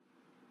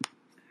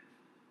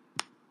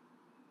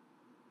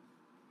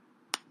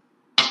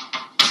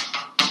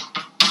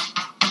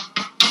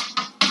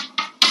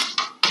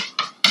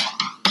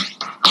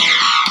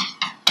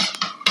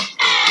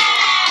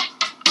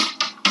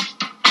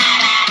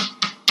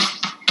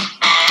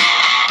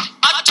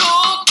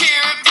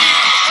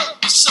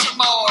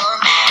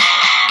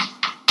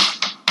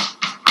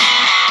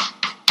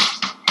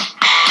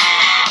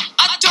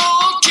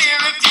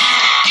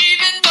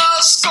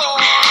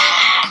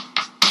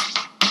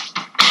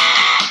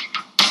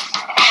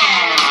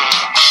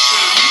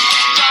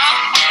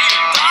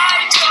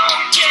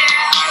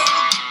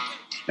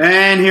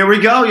And here we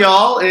go,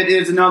 y'all. It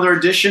is another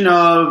edition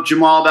of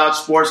Jamal About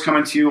Sports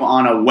coming to you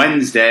on a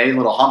Wednesday,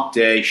 little hump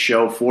day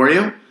show for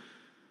you.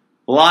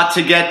 A lot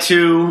to get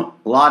to,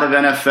 a lot of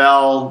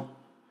NFL,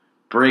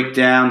 break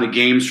down the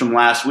games from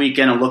last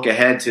weekend and look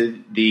ahead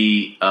to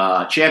the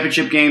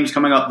championship games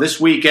coming up this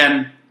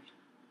weekend.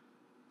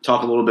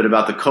 Talk a little bit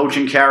about the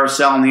coaching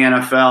carousel in the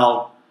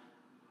NFL,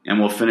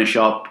 and we'll finish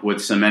up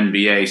with some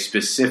NBA,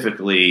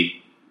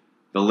 specifically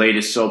the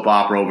latest soap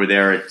opera over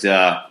there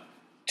at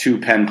 2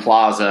 Penn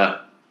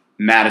Plaza,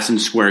 Madison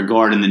Square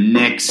Garden, the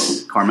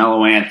Knicks,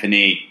 Carmelo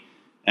Anthony,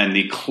 and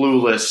the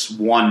clueless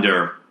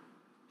wonder,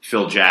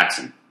 Phil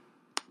Jackson.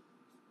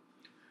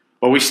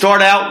 But we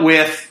start out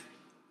with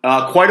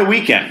quite a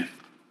weekend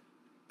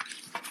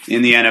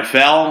in the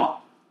NFL.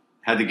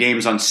 Had the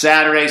games on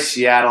Saturday.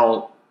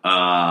 Seattle,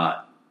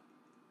 Atlanta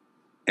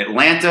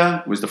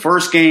was the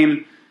first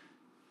game.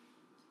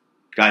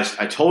 Guys,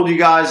 I told you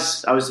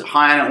guys I was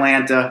high on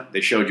Atlanta.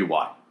 They showed you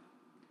why.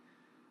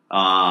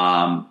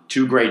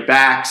 Two great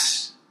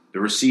backs, the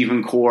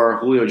receiving core.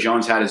 Julio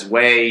Jones had his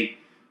way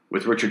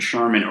with Richard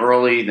Sherman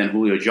early. Then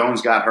Julio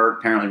Jones got hurt.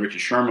 Apparently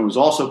Richard Sherman was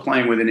also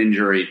playing with an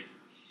injury.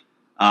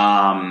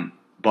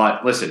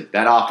 But listen,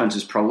 that offense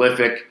is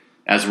prolific.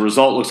 As a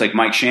result, looks like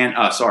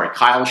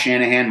Kyle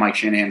Shanahan, Mike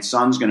Shanahan's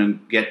son's going to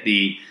get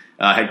the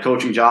head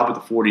coaching job with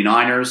the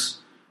 49ers.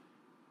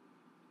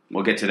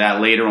 We'll get to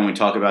that later when we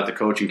talk about the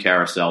coaching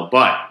carousel.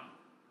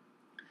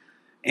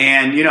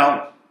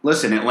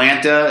 Listen,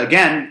 Atlanta,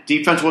 again,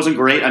 defense wasn't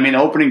great. I mean,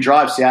 the opening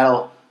drive,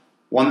 Seattle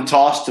won the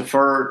toss,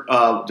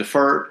 Atlanta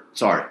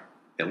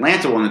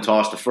won the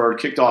toss, deferred,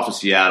 kicked off to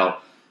Seattle.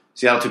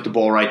 Seattle took the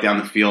ball right down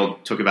the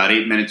field, took about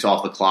 8 minutes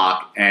off the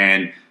clock.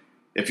 And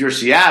if you're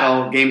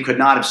Seattle, the game could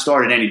not have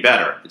started any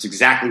better. It's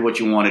exactly what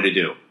you wanted to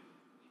do.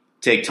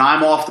 Take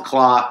time off the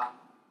clock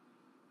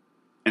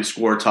and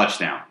score a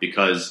touchdown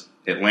because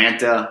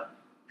Atlanta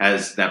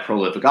has that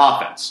prolific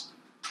offense.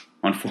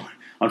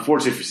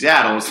 Unfortunately for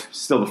Seattle, it was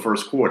still the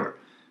first quarter.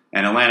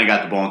 And Atlanta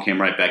got the ball and came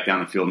right back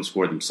down the field and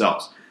scored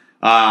themselves.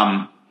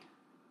 But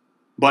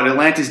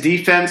Atlanta's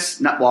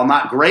defense, while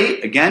not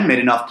great, again, made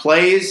enough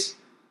plays,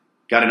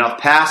 got enough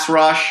pass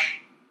rush.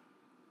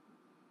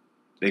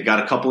 They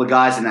got a couple of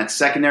guys in that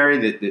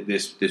secondary.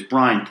 This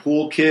Brian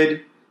Poole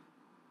kid,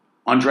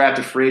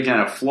 undrafted free agent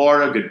out of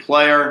Florida, good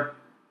player.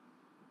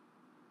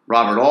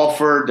 Robert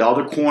Alford, the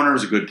other corner,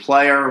 is a good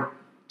player.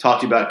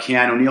 Talked to you about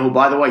Keanu Neal, who,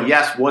 by the way,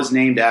 yes, was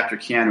named after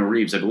Keanu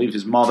Reeves. I believe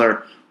his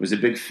mother was a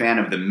big fan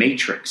of the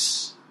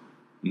Matrix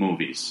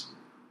movies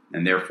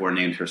and therefore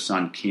named her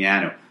son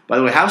Keanu. By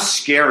the way, how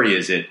scary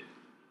is it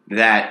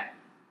that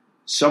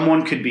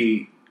someone could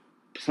be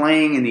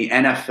playing in the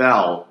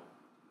NFL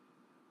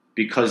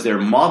because their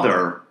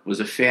mother was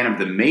a fan of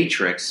the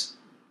Matrix?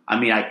 I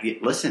mean,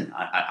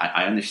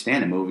 I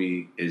understand the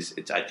movie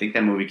I think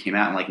that movie came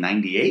out in like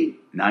 98,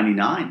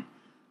 99.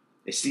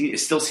 It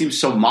still seems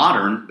so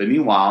modern, but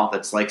meanwhile,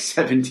 that's like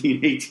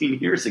 17, 18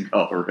 years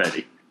ago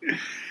already.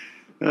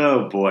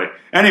 Oh, boy.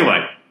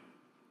 Anyway,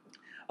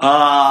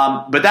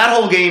 but that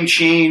whole game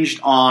changed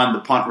on the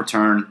punt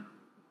return.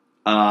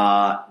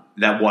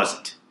 That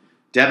wasn't.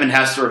 Devin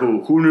Hester,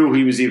 who knew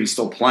he was even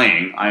still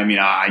playing? I mean,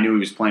 I knew he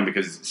was playing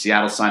because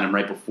Seattle signed him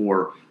right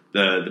before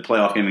the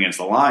playoff game against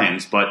the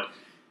Lions. But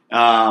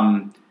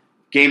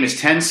game is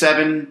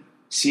 10-7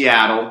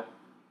 Seattle.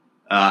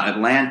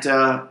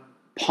 Atlanta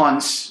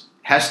punts.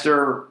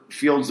 Hester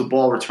fields the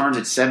ball, returns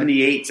at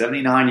 78,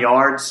 79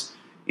 yards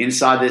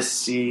inside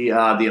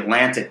the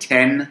Atlanta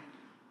 10.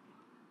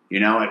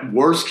 At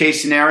worst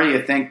case scenario,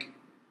 you think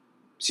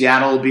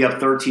Seattle will be up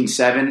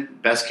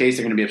 13-7. Best case,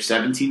 they're going to be up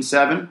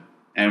 17-7,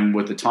 and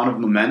with a ton of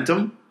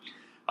momentum.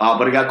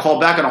 But it got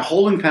called back on a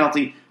holding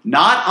penalty,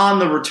 not on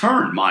the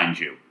return, mind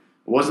you. It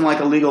wasn't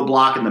like a legal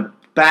block in the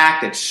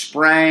back that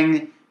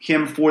sprang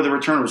him for the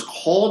return. It was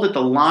called at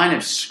the line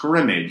of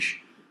scrimmage.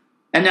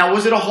 And now,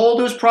 was it a hold?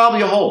 It was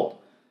probably a hold.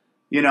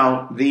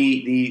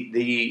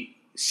 The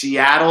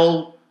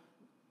Seattle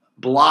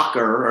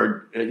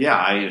blocker,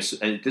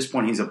 at this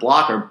point he's a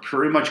blocker,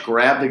 pretty much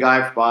grabbed the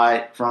guy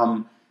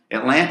from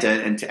Atlanta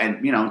and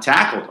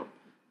tackled him.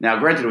 Now,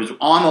 granted, it was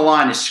on the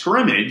line of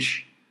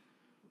scrimmage,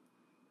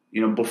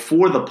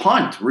 before the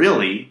punt,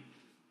 really.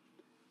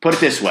 Put it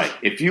this way.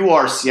 If you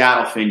are a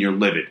Seattle fan, you're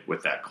livid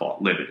with that call.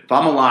 Livid. If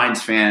I'm a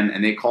Lions fan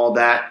and they called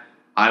that,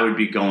 I would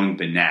be going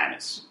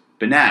bananas.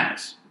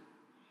 Bananas.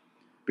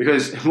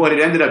 Because what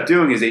it ended up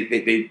doing is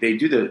they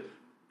do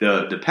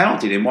the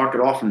penalty. They mark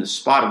it off from the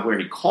spot of where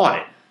he caught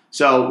it.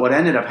 So what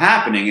ended up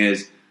happening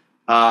is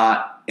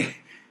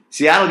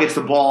Seattle gets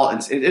the ball,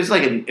 and it was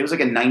like a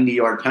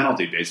 90-yard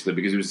penalty basically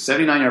because it was a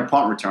 79-yard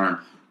punt return.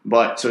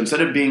 But so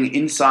instead of being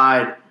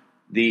inside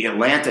the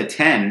Atlanta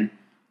 10,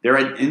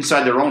 they're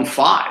inside their own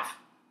 5.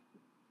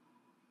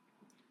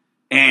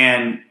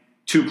 And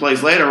 2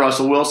 plays later,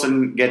 Russell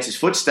Wilson gets his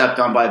foot stepped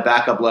on by a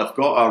backup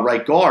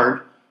right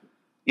guard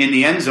in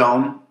the end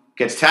zone,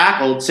 gets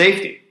tackled,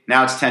 safety.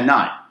 Now it's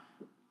 10-9.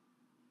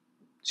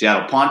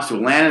 Seattle punts to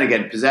Atlanta. They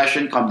get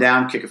possession, come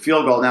down, kick a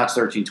field goal. Now it's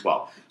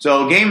 13-12.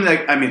 So a game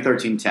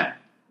 13-10.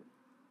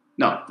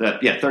 No,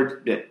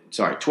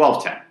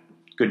 12-10.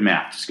 Good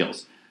math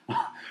skills.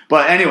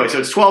 But anyway, so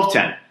it's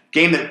 12-10.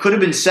 Game that could have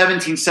been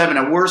 17-7,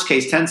 at worst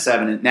case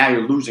 10-7, and now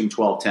you're losing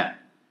 12-10.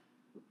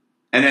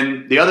 And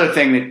then the other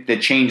thing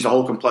that changed the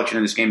whole complexion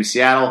of this game is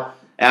Seattle,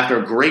 after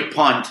a great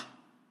punt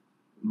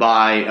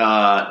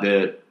by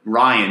the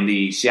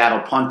Seattle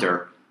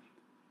punter,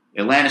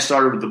 Atlanta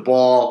started with the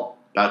ball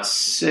about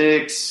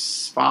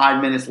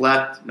 5 minutes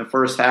left in the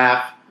first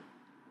half,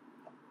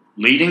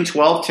 leading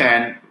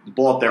 12-10, the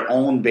ball at their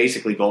own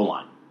basically goal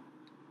line.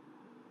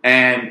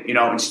 And,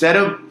 instead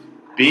of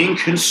being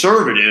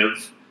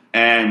conservative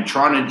and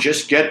trying to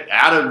just get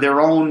out of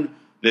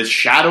the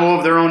shadow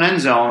of their own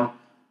end zone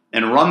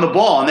and run the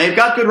ball, and they've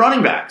got good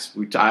running backs,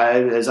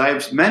 as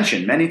I've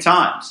mentioned many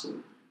times.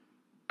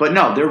 But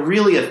no, they're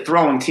really a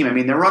throwing team. I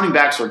mean, their running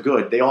backs are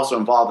good. They also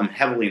involve them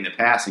heavily in the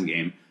passing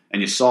game,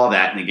 and you saw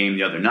that in the game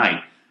the other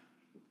night.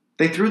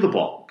 They threw the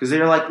ball because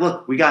they're like,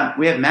 look, we have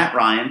Matt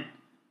Ryan,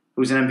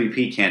 who's an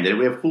MVP candidate.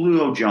 We have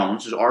Julio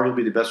Jones, who's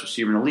arguably the best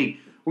receiver in the league.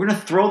 We're going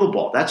to throw the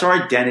ball. That's our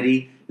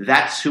identity.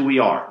 That's who we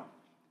are.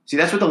 See,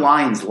 that's what the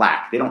Lions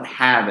lack. They don't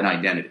have an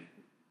identity.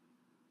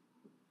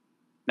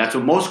 That's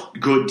what most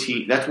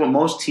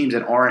teams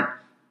that aren't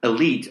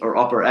elite or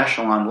upper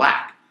echelon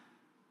lack.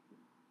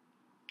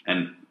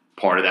 And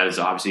part of that is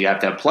obviously you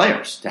have to have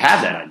players to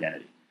have that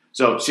identity.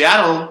 So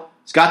Atlanta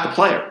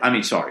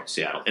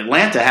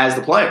has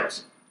the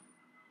players.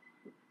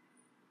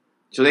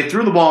 So they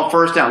threw the ball on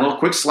first down, a little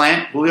quick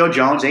slant, Julio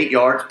Jones, 8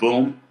 yards,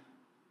 boom.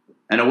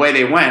 And away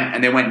they went,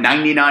 and they went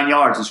 99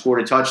 yards and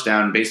scored a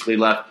touchdown and basically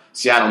left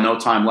Seattle no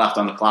time left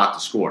on the clock to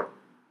score.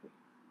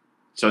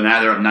 So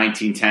now they're up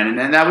 19-10,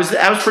 and that was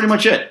pretty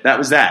much it. That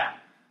was that.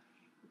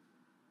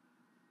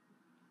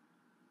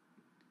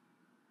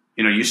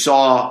 You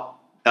saw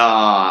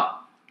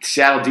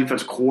Seattle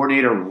defense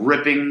coordinator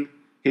ripping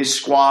his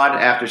squad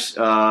after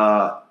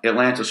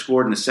Atlanta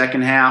scored in the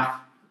second half.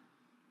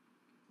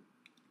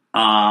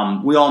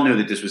 We all knew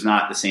that this was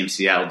not the same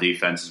Seattle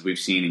defense as we've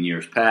seen in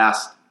years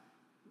past.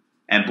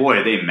 And boy,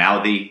 are they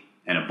mouthy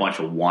and a bunch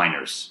of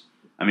whiners.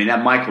 I mean,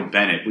 that Michael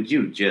Bennett, would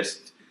you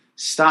just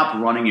stop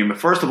running your...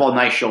 First of all,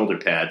 nice shoulder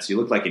pads. You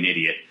look like an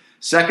idiot.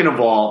 Second of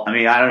all, I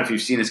mean, I don't know if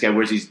you've seen this guy,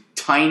 wears these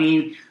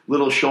tiny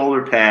little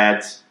shoulder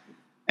pads.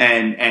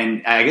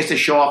 And I guess to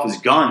show off his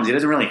guns, he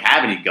doesn't really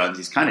have any guns.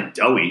 He's kind of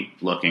doughy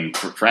looking,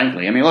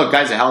 frankly. I mean, look,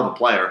 guy's a hell of a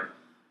player.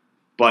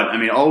 But, I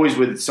mean, always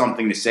with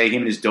something to say.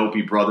 Him and his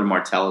dopey brother,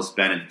 Martellus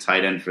Bennett, the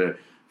tight end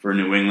for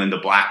New England, the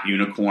black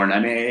unicorn. I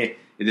mean,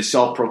 the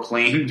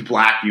self-proclaimed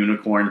black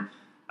unicorn.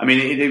 I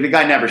mean, the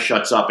guy never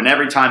shuts up. And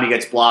every time he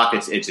gets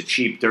blocked, it's a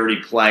cheap,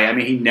 dirty play. I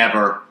mean, he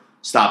never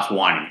stops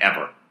whining,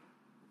 ever.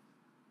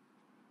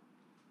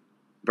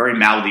 Very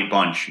mouthy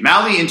bunch.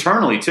 Mouthy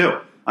internally, too.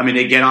 I mean,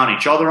 they get on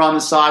each other on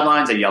the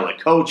sidelines. They yell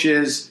at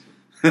coaches.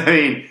 I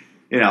mean,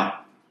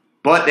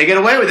 but they get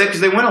away with it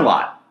because they win a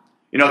lot.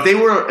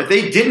 If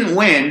they didn't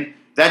win,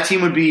 that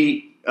team would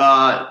be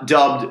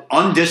dubbed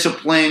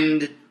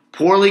undisciplined,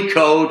 poorly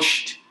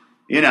coached.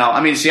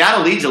 I mean,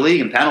 Seattle leads the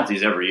league in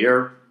penalties every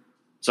year.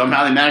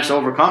 Somehow they manage to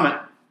overcome it,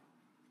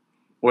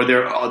 or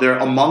they're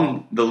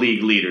among the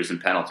league leaders in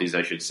penalties,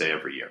 I should say,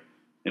 every year.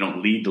 They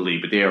don't lead the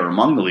league, but they are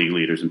among the league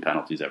leaders in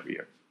penalties every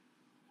year.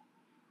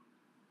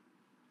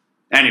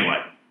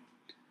 Anyway,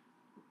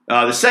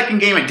 the second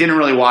game I didn't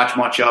really watch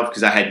much of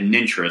because I had an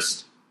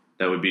interest.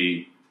 That would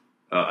be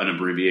an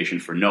abbreviation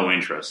for no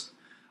interest.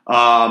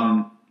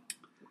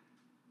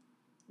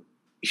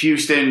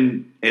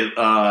 Houston,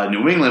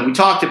 New England, we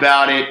talked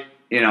about it.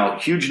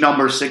 Huge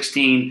number,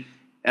 16.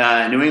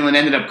 New England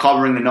ended up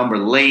covering the number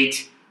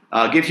late.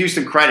 Give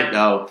Houston credit,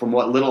 though, from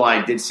what little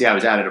I did see. I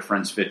was out at a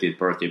friend's 50th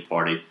birthday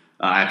party.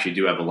 I actually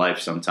do have a life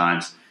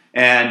sometimes.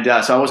 And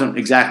so I wasn't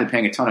exactly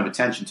paying a ton of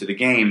attention to the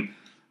game.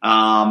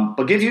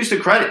 But give Houston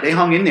credit. They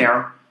hung in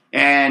there.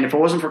 And if it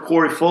wasn't for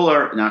Will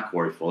Fuller,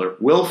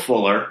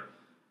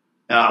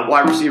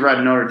 wide receiver out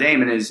of Notre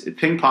Dame, and his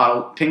ping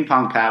pong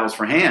paddles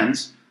for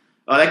hands,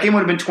 that game would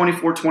have been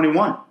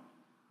 24-21.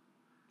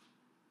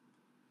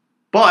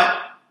 But,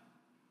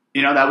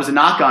 that was a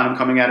knock on him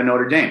coming out of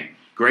Notre Dame.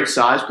 Great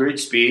size, great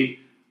speed.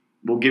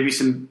 We'll give you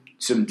some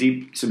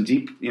deep, some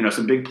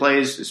big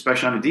plays,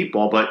 especially on a deep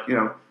ball, but,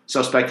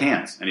 suspect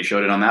hands. And he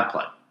showed it on that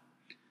play.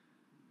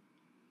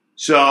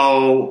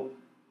 So,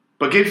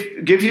 but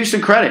give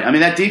Houston credit. I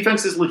mean, that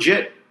defense is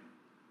legit.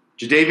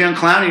 Jadeveon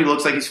Clowney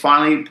looks like he's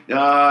finally,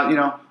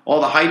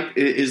 all the hype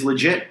is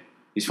legit.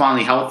 He's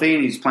finally healthy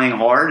and he's playing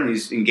hard and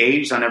he's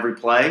engaged on every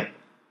play.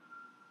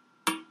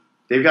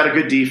 They've got a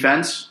good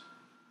defense.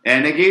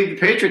 And they gave the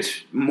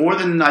Patriots more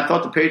than I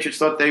thought the Patriots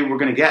thought they were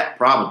going to get,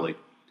 probably.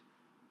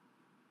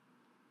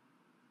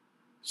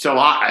 So,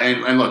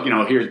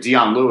 look, here's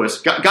Dion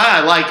Lewis. Guy I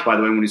liked, by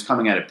the way, when he's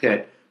coming out of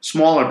Pitt.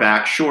 Smaller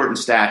back, short in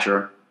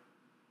stature.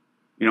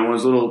 One of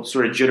those little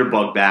sort of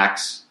jitterbug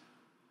backs.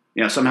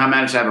 Somehow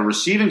managed to have a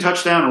receiving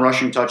touchdown, a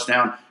rushing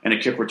touchdown, and a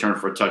kick return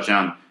for a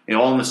touchdown,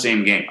 all in the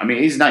same game. I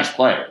mean, he's a nice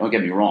player. Don't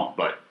get me wrong.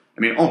 But,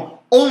 I mean,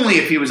 only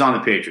if he was on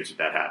the Patriots if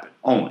that happened.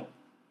 Only.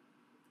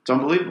 It's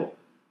unbelievable.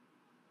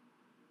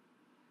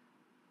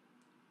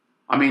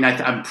 I mean,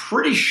 I'm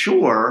pretty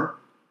sure,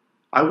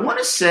 I want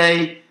to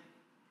say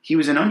he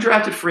was an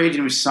undrafted free agent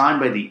who was signed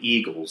by the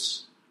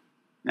Eagles.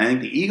 I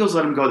think the Eagles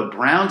let him go. The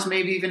Browns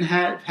maybe even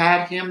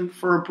had him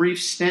for a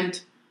brief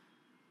stint.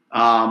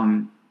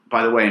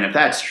 By the way, and if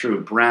that's true,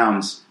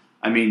 Browns,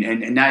 I mean,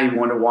 and now you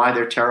wonder why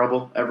they're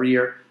terrible every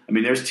year. I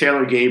mean, there's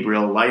Taylor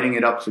Gabriel lighting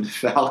it up for the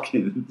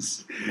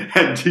Falcons,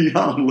 and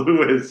Dion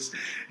Lewis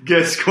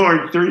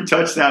scoring 3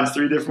 touchdowns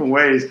 3 different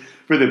ways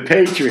for the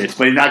Patriots,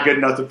 but he's not good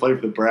enough to play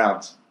for the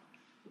Browns.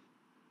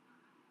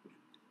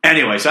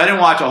 Anyway, so I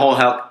didn't watch a whole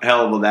hell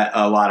of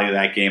a lot of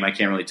that game. I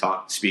can't really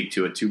speak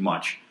to it too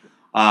much.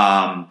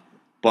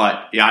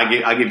 But yeah,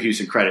 I give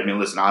Houston credit. I mean,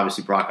 listen,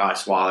 obviously Brock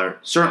Osweiler,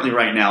 certainly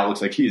right now, it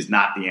looks like he is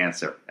not the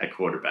answer at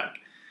quarterback.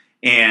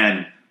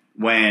 And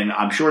when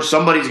I'm sure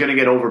somebody's going to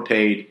get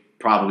overpaid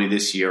probably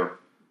this year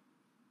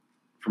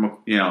from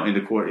in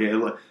the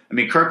quarter. I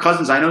mean, Kirk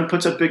Cousins, I know he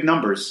puts up big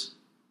numbers,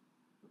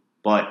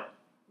 but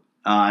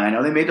and I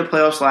know they made the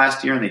playoffs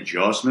last year and they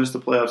just missed the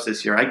playoffs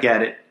this year. I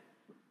get it.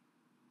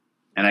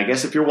 And I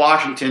guess if you're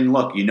Washington,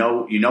 look, you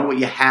know what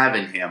you have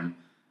in him.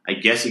 I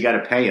guess you got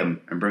to pay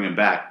him and bring him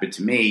back. But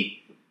to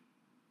me,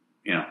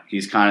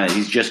 he's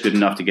just good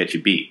enough to get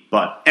you beat.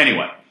 But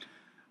anyway,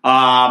 so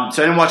I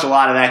didn't watch a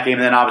lot of that game.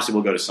 And then obviously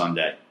we'll go to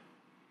Sunday.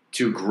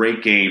 2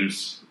 great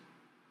games.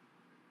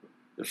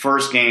 The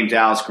first game,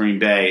 Dallas Green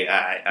Bay.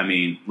 I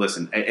mean,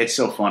 listen, it's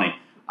so funny.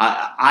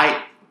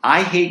 I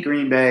hate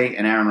Green Bay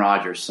and Aaron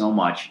Rodgers so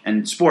much,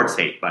 and sports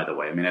hate, by the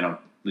way. I mean, I don't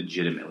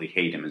legitimately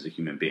hate him as a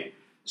human being.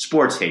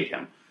 Sports hate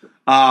him.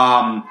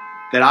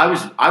 That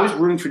I was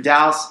rooting for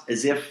Dallas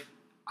as if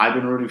I've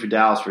been rooting for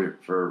Dallas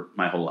for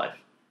my whole life.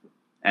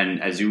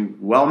 And as you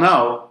well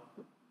know,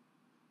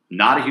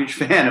 not a huge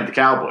fan of the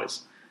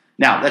Cowboys.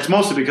 Now, that's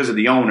mostly because of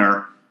the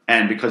owner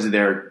and because of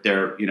their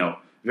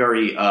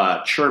very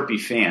chirpy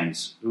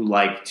fans who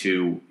like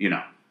to,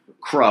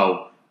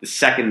 crow the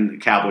second the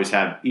Cowboys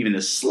have even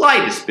the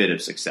slightest bit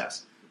of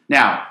success.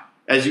 Now,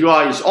 as you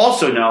guys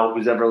also know,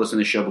 who's ever listened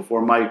to the show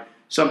before, my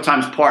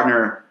sometimes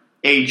partner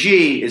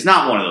AG is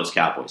not one of those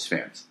Cowboys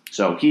fans.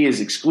 So he is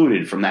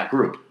excluded from that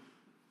group.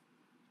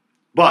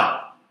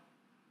 But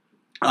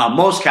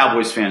most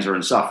Cowboys fans are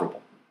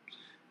insufferable.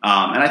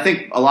 And I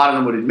think a lot of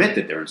them would admit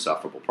that they're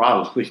insufferable,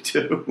 probably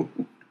too.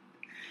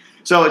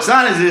 So it's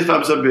not as if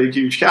I'm some big,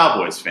 huge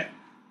Cowboys fan,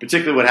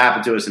 particularly what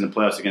happened to us in the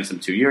playoffs against them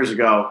 2 years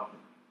ago.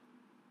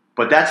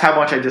 But that's how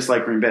much I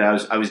dislike Green Bay.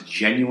 I was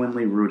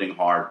genuinely rooting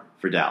hard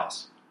for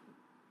Dallas.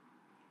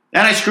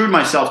 And I screwed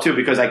myself, too,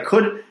 because I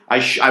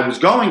was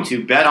going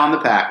to bet on the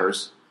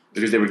Packers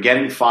because they were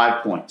getting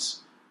 5 points,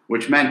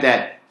 which meant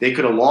that they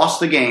could have lost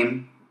the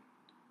game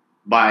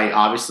by,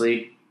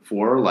 obviously,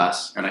 4 or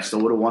less, and I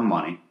still would have won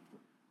money.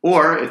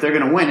 Or, if they're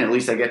going to win, at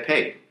least I get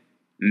paid.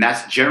 And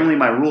that's generally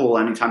my rule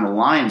anytime the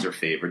Lions are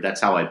favored.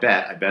 That's how I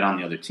bet. I bet on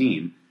the other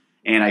team.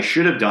 And I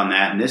should have done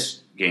that in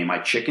this game. I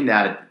chickened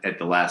out at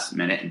the last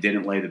minute and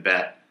didn't lay the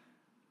bet.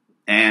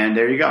 And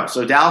there you go.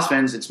 So, Dallas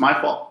fans, it's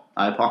my fault.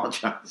 I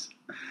apologize.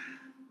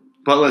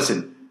 But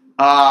listen,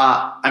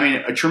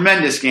 a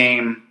tremendous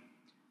game.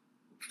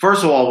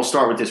 First of all, we'll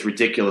start with this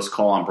ridiculous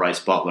call on Bryce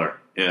Butler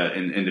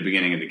in the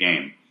beginning of the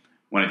game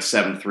when it's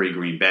 7-3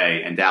 Green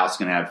Bay, and Dallas is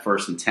going to have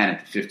 1st and 10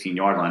 at the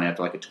 15-yard line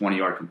after like a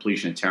 20-yard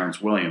completion of Terrence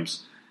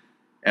Williams.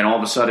 And all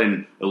of a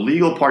sudden,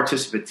 illegal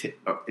participation,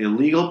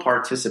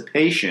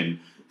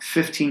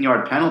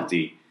 15-yard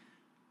penalty.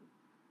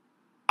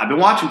 I've been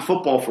watching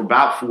football for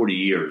about 40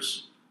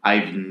 years.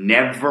 I've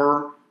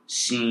never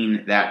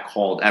seen that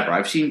called ever.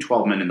 I've seen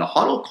 12 men in the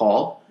huddle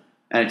called,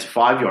 and it's a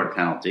 5-yard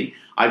penalty.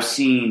 I've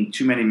seen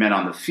too many men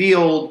on the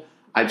field.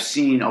 I've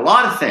seen a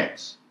lot of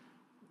things.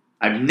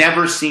 I've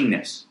never seen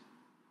this.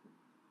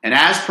 And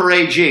as per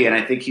AG, and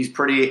I think he's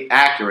pretty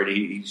accurate,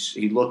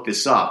 he looked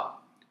this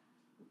up,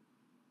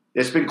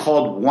 it's been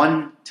called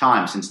 1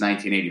 time since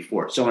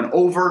 1984. So in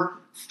over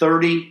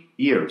 30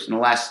 years, in the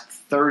last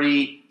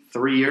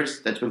 33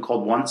 years, that's been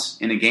called once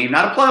in a game,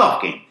 not a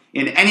playoff game,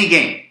 in any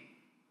game.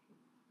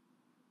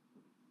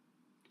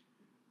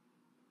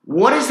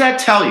 What does that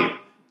tell you?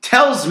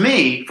 Tells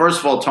me, first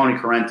of all, Tony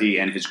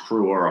Corrente and his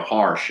crew are a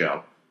horror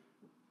show.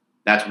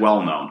 That's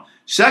well known.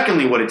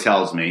 Secondly, what it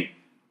tells me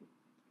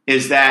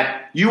is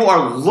that you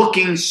are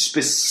looking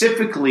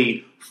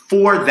specifically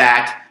for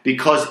that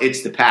because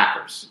it's the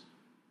Packers.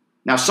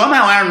 Now,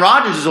 somehow Aaron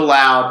Rodgers is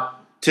allowed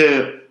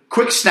to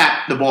quick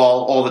snap the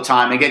ball all the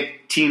time and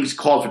get teams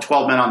called for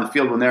 12 men on the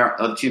field when there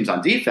are other teams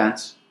on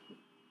defense.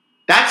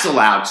 That's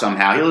allowed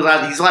somehow.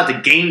 He's allowed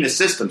to game the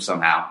system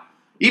somehow.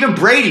 Even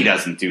Brady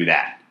doesn't do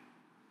that.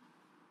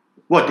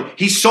 What?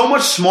 He's so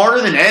much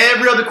smarter than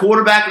every other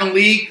quarterback in the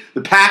league.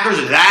 The Packers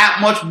are that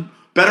much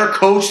better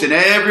coached than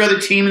every other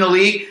team in the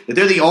league that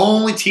they're the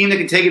only team that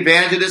can take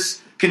advantage of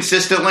this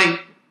consistently.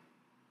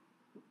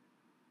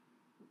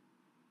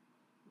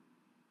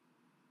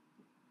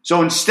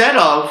 So instead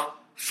of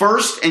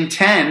 1st and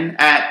 10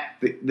 at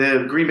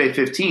the Green Bay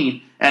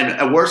 15,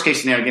 and a worst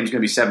case scenario game is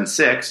going to be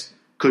 7-6,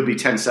 could be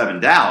 10-7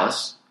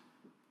 Dallas.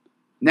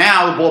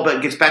 Now the ball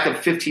gets back up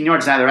 15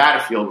 yards. Now they're out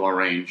of field goal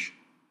range.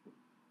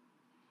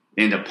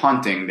 They end up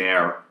punting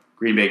there.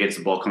 Green Bay gets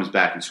the ball, comes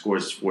back, and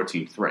scores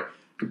 14-3.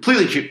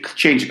 Completely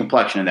changed the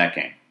complexion of that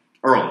game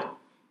early.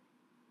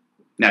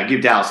 Now,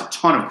 give Dallas a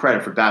ton of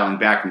credit for battling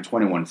back from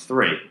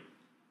 21-3.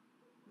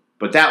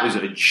 But that was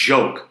a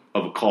joke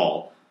of a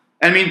call.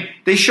 I mean,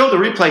 they showed the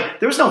replay.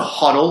 There was no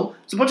huddle.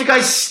 It's a bunch of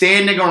guys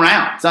standing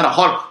around. It's not a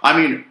huddle. I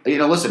mean,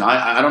 listen,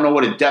 I don't know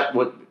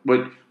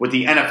what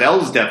the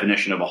NFL's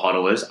definition of a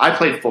huddle is. I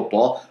played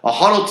football. A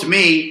huddle to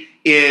me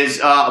is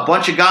a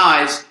bunch of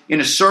guys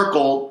in a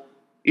circle,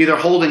 either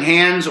holding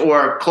hands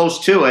or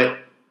close to it.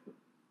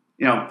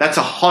 That's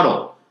a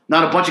huddle,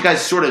 not a bunch of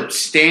guys sort of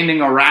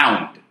standing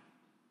around.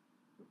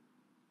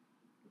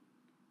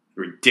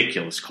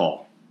 Ridiculous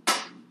call.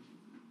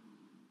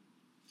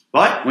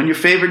 But when you're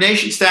favored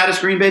nation status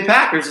Green Bay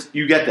Packers,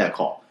 you get that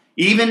call.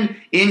 Even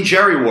in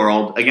Jerry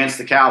World against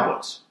the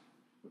Cowboys.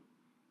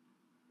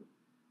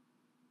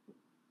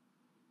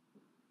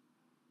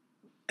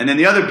 And then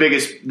the other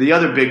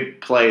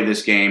big play of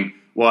this game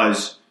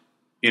was,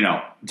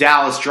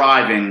 Dallas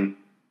driving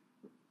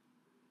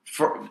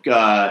for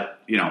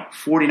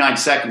 49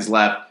 seconds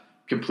left,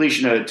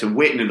 completion to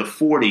Witten to the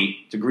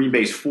 40, to Green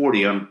Bay's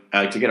 40 to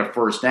get a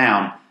first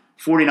down.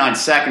 49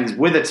 seconds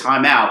with a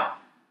timeout.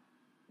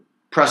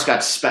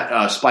 Prescott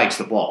spikes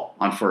the ball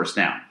on first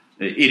down.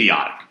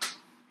 Idiotic.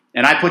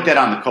 And I put that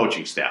on the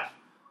coaching staff.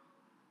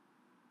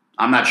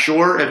 I'm not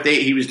sure if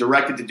he was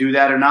directed to do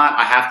that or not.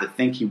 I have to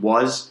think he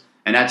was.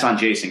 And that's on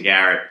Jason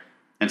Garrett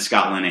and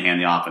Scott Linehan,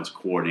 the offensive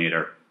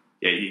coordinator.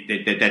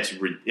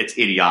 It's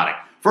idiotic.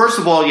 First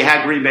of all, you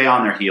had Green Bay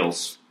on their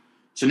heels.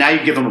 So now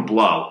you give them a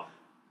blow.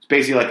 It's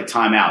basically like a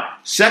timeout.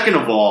 Second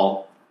of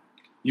all,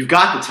 you've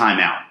got the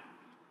timeout.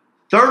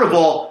 Third of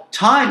all,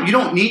 time, you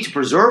don't need to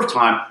preserve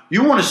time.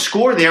 You want to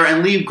score there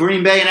and leave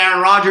Green Bay and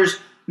Aaron Rodgers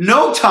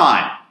no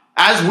time,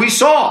 as we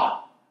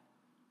saw.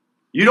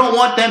 You don't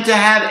want them to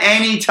have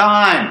any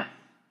time.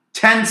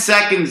 10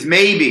 seconds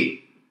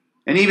maybe.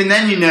 And even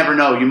then you never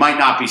know. You might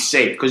not be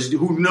safe because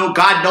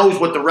God knows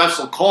what the refs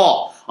will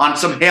call on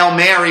some Hail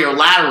Mary or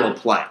lateral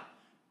play.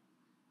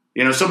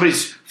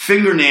 Somebody's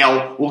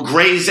fingernail will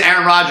graze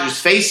Aaron Rodgers'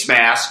 face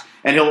mask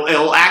and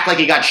he'll act like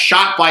he got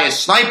shot by a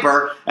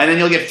sniper, and then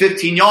he'll get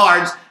 15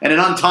 yards and an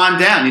untimed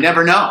down. You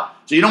never know.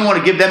 So you don't want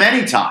to give them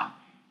any time.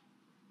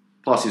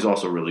 Plus, he's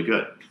also really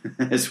good,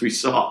 as we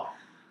saw.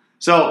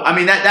 So, I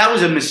mean, that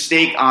was a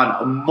mistake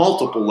on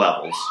multiple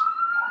levels.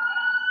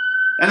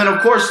 And then,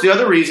 of course, the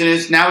other reason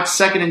is now it's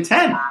 2nd and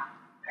 10.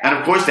 And,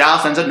 of course,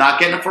 Dallas ends up not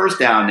getting a first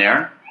down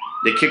there.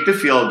 They kick the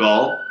field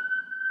goal.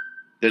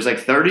 There's like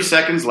 30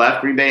 seconds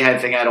left. Green Bay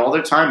had all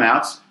their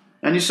timeouts,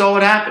 and you saw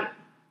what happened.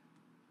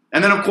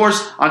 And then, of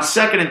course, on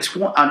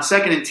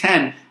 2nd and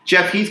 10,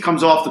 Jeff Heath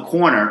comes off the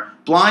corner,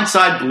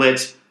 blindside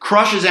blitz,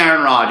 crushes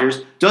Aaron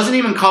Rodgers, doesn't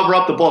even cover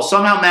up the ball,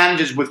 somehow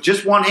manages with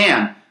just one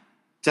hand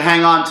to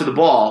hang on to the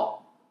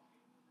ball.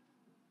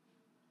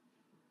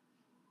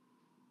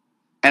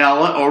 And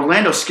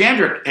Orlando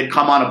Scandrick had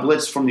come on a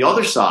blitz from the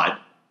other side.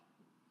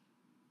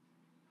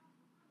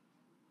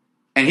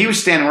 And he was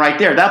standing right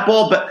there. That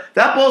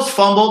ball's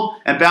fumbled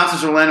and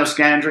bounces Orlando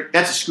Scandrick.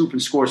 That's a scoop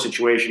and score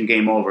situation,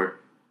 game over.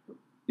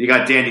 You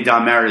got Danny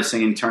Don Meredith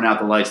singing, "Turn out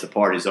the lights, the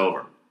party's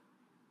over."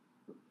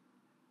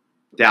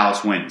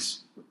 Dallas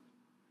wins.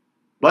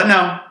 But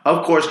no,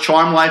 of course,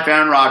 charm life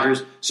Aaron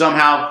Rodgers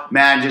somehow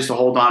manages to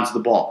hold on to the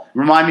ball.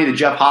 Remind me of the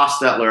Jeff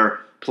Hostetler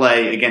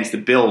play against the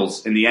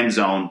Bills in the end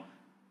zone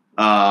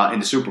in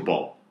the Super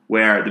Bowl,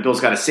 where the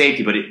Bills got a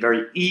safety, but it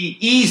very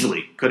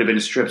easily could have been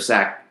a strip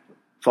sack,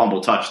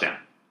 fumble, touchdown.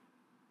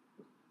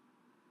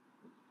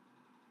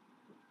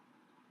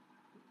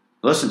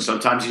 Listen,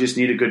 sometimes you just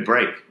need a good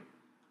break.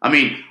 I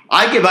mean,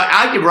 I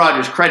give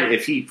Rodgers credit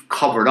if he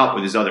covered up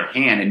with his other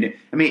hand. And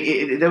I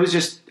mean, that was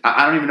just,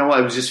 I don't even know why.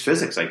 It was just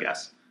physics, I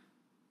guess.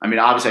 I mean,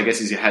 obviously, I guess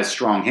he has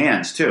strong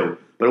hands too.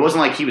 But it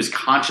wasn't like he was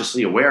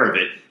consciously aware of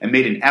it and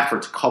made an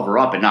effort to cover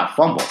up and not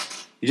fumble.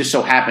 It just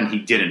so happened he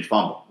didn't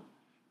fumble.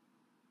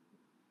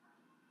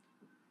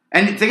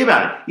 And think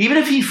about it. Even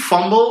if he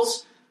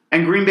fumbles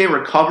and Green Bay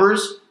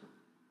recovers,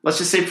 let's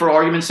just say for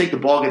argument's sake, the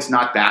ball gets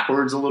knocked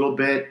backwards a little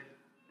bit.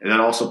 And that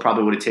also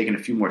probably would have taken a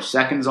few more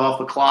seconds off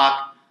the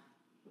clock.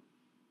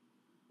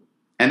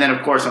 And then,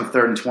 of course, on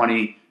 3rd and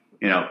 20,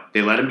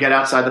 they let him get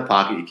outside the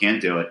pocket. You can't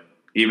do it.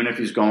 Even if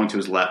he's going to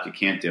his left, you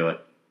can't do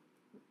it.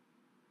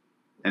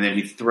 And then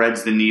he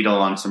threads the needle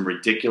on some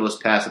ridiculous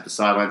pass at the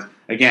sidelines.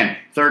 Again,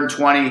 3rd and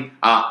 20,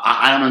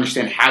 I don't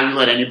understand how you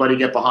let anybody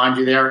get behind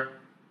you there.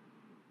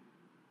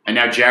 And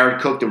now Jared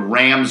Cook, the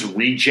Rams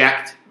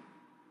reject.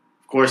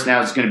 Of course,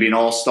 now he's going to be an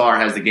all-star,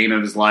 has the game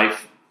of his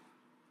life,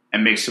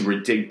 and makes some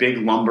big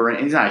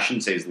lumbering. I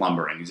shouldn't say he's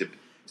lumbering. He's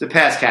a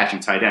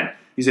pass-catching tight end.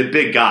 He's a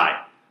big guy.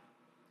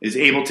 Is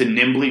able to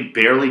nimbly,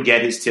 barely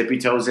get his tippy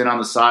toes in on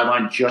the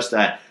sideline just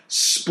a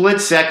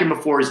split second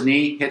before his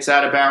knee hits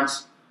out of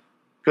bounds.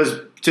 Because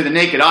to the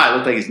naked eye, it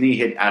looked like his knee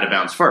hit out of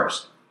bounds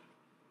first.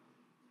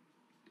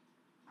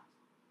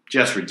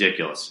 Just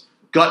ridiculous.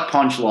 Gut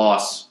punch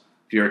loss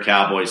if you're a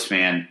Cowboys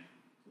fan.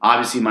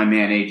 Obviously, my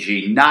man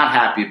AG not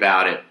happy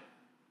about it.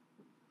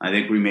 I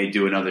think we may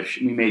do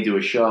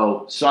a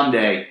show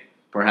Sunday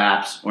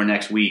perhaps, or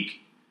next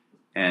week,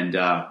 and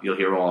you'll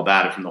hear all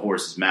about it from the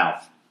horse's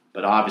mouth.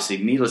 But obviously,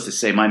 needless to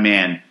say, my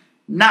man,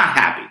 not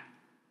happy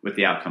with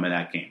the outcome of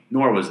that game.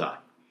 Nor was I.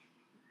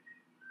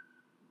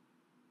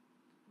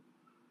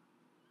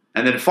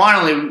 And then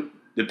finally,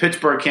 the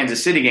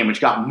Pittsburgh-Kansas City game,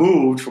 which got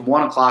moved from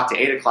 1 o'clock to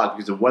 8 o'clock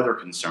because of weather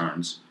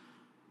concerns.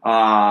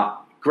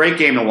 Great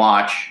game to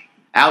watch.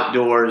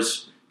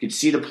 Outdoors. You could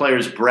see the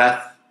player's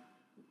breath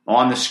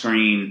on the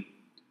screen.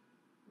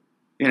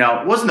 You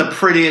know, it wasn't the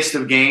prettiest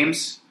of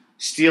games.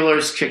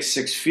 Steelers kicked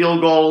 6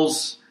 field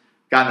goals,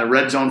 got in the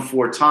red zone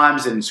 4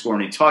 times, didn't score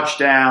any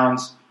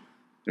touchdowns.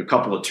 A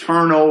couple of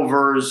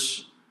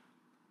turnovers.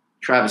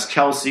 Travis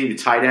Kelce, the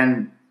tight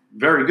end,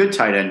 very good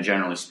tight end,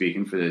 generally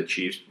speaking, for the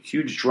Chiefs.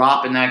 Huge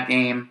drop in that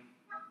game.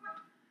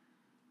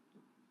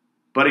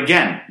 But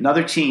again,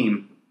 another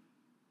team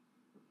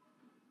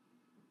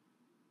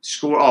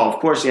score. Oh, of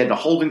course, he had the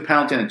holding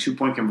penalty and a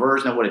 2-point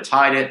conversion that would have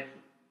tied it.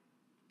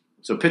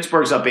 So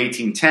Pittsburgh's up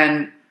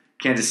 18-10.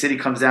 Kansas City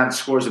comes down and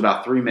scores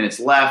about 3 minutes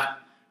left.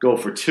 Go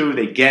for 2.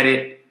 They get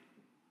it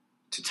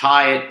to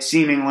tie it,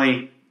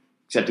 seemingly,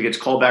 except it gets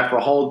called back for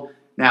a hold.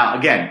 Now,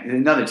 again,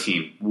 another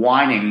team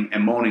whining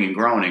and moaning and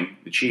groaning,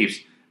 the Chiefs.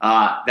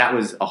 That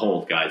was a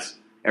hold, guys.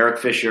 Eric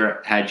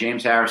Fisher had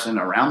James Harrison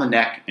around the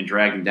neck and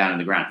dragged him down to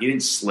the ground. He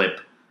didn't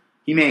slip.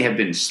 He may have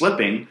been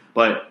slipping,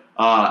 but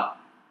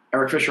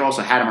Eric Fisher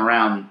also had him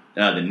around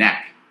the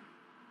neck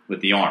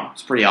with the arm.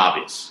 It's pretty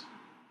obvious.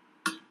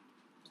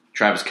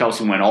 Travis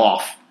Kelce went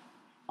off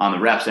on the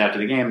refs after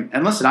the game.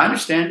 And listen, I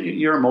understand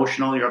you're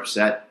emotional, you're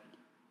upset.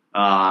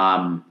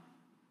 That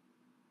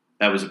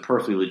was a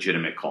perfectly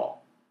legitimate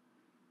call.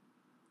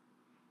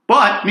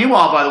 But,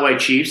 meanwhile, by the way,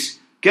 Chiefs,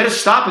 get a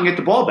stop and get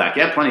the ball back.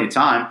 You had plenty of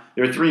time.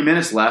 There were 3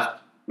 minutes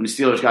left when the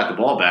Steelers got the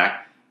ball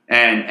back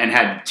and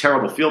had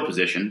terrible field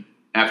position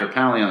after a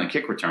penalty on the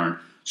kick return.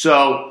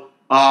 So,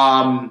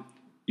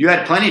 you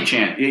had plenty of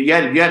chance. You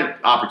had an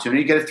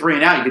opportunity. You get a 3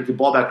 and out. You get the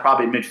ball back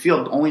probably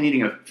midfield, only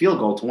needing a field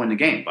goal to win the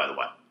game, by the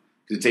way,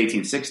 because it's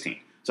 18-16.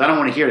 So I don't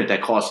want to hear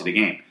that cost you the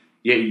game.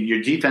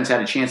 Your defense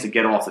had a chance to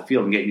get off the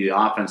field and get you the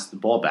offense the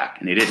ball back,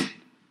 and they didn't.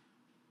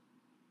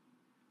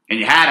 And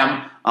you had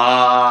them.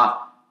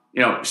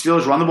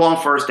 Steelers run the ball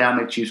on first down,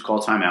 make Chiefs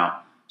call timeout.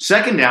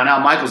 Second down,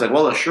 Al Michaels like,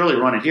 well, they'll surely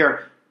run it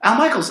here. Al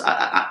Michaels,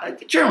 I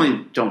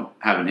generally don't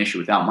have an issue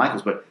with Al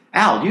Michaels, but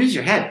Al, use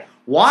your head.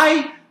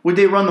 Why would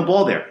they run the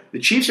ball there? The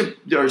Chiefs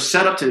are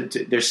set up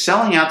they're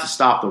selling out to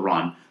stop the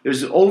run.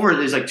 There's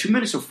like 2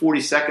 minutes and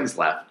 40 seconds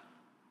left.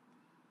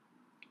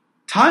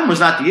 Time was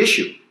not the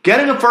issue.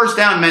 Getting a first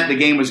down meant the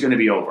game was going to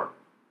be over.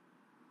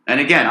 And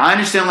again, I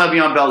understand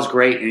Le'Veon Bell's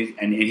great,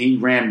 and he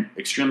ran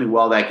extremely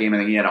well that game. I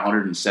think he had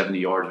 170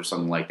 yards or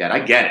something like that. I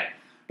get it.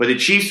 But the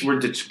Chiefs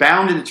were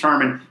bound and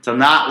determined to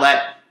not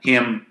let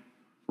him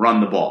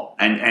run the ball.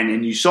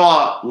 And you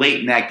saw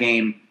late in that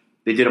game,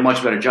 they did a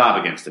much better job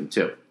against him,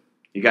 too.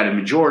 He got a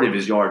majority of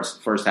his yards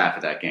the first half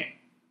of that game.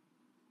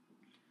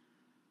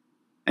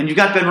 And you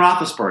got Ben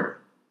Roethlisberger.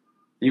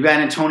 You got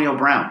Antonio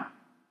Brown.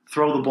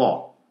 Throw the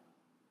ball.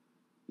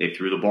 They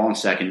threw the ball on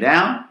second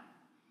down.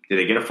 Did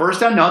they get a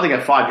first down? No, they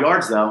got 5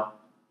 yards, though.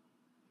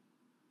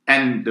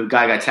 And the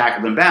guy got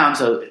tackled in bounds,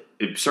 so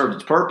it served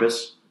its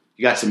purpose.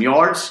 You got some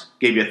yards,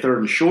 gave you a 3rd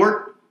and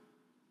short.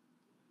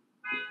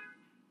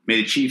 Made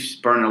the Chiefs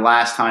burn their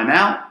last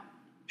timeout.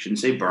 Shouldn't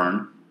say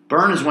burn.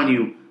 Burn is when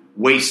you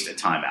waste a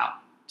timeout,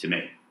 to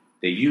me.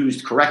 They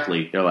used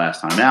correctly their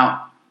last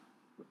timeout.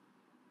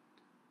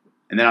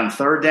 And then on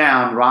 3rd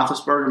down,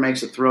 Roethlisberger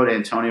makes a throw to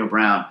Antonio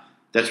Brown.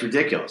 That's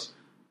ridiculous.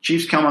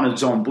 Chiefs come on a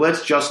zone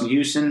blitz. Justin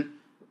Houston,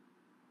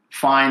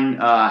 fine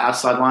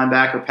outside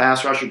linebacker,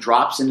 pass rusher,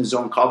 drops into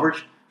zone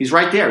coverage. He's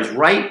right there. He's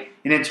right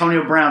in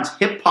Antonio Brown's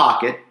hip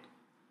pocket.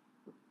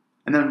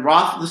 And then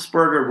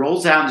Roethlisberger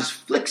rolls out and just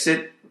flicks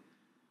it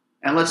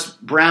and lets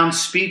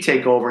Brown's speed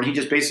take over. And he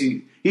just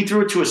basically, he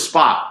threw it to a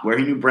spot where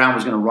he knew Brown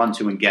was going to run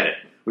to and get it,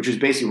 which was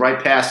basically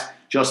right past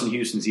Justin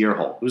Houston's ear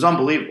hole. It was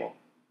unbelievable.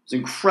 It was an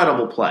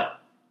incredible play.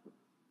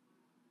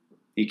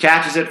 He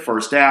catches it,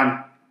 first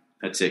down.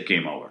 That's it,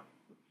 game over.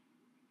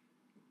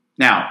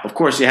 Now, of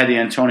course, you had the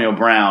Antonio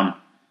Brown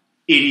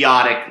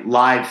idiotic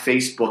live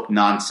Facebook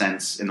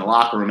nonsense in the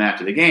locker room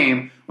after the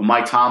game when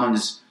Mike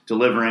Tomlin's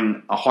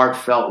delivering a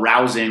heartfelt,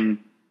 rousing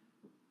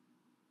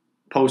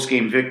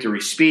post-game victory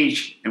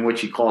speech in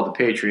which he called the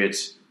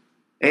Patriots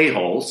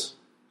a-holes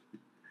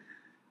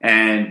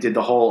and did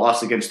the whole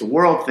us against the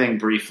world thing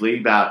briefly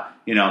about,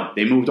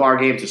 they moved our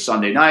game to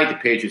Sunday night. The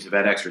Patriots have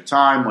had extra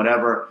time,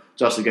 whatever.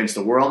 It's us against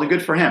the world, and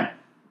good for him.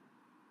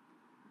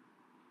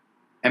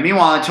 And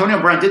meanwhile,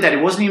 Antonio Brown did that. He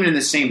wasn't even in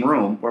the same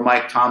room where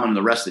Mike Tomlin and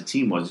the rest of the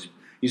team was.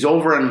 He's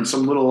over in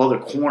some little other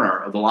corner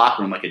of the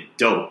locker room like a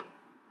dope.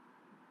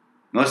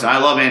 And listen, I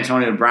love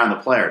Antonio Brown, the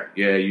player.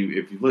 Yeah,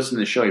 if you've listened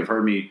to the show, you've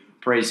heard me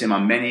praise him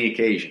on many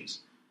occasions.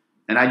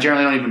 And I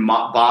generally don't even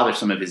bother mind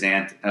some of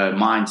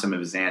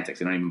his antics.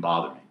 They don't even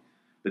bother me.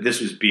 But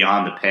this was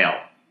beyond the pale.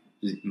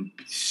 It was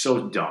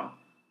so dumb.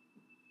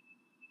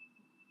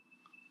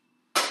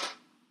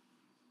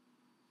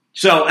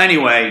 So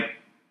anyway,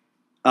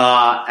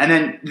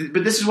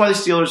 but this is why the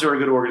Steelers are a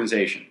good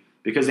organization.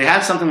 because they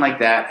had something like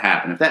that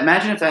happen.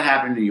 Imagine if that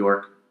happened in New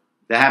York.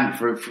 That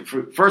happened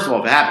first of all,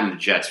 if it happened to the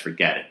Jets,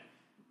 forget it.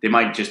 They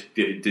might just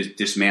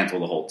dismantle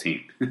the whole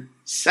team.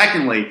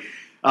 Secondly,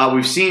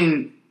 we've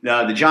seen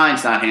the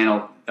Giants not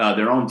handle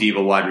their own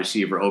diva wide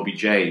receiver,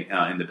 OBJ,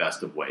 in the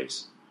best of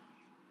ways.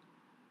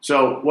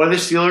 So what do the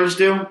Steelers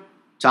do?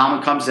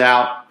 Tomlin comes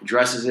out,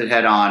 addresses it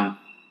head on,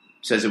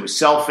 says it was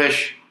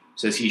selfish,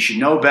 says he should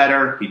know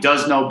better. He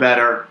does know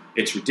better.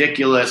 It's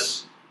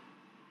ridiculous.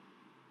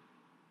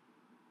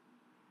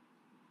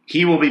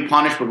 He will be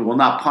punished, but will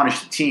not punish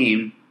the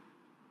team,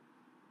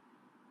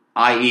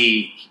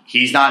 i.e.,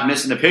 he's not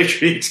missing the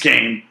Patriots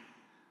game,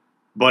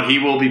 but he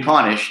will be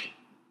punished.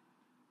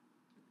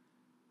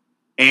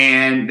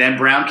 And then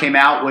Brown came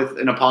out with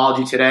an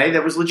apology today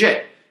that was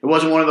legit. It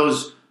wasn't one of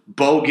those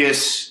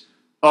bogus,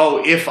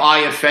 if I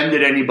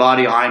offended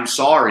anybody, I'm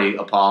sorry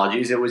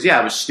apologies. It was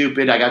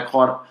stupid. I got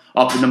caught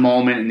up in the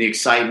moment and the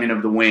excitement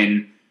of the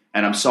win,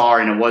 and I'm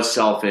sorry, and it was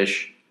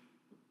selfish.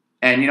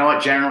 And you know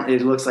what? Generally,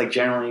 it looks like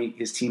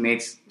his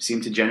teammates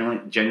seem to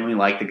genuinely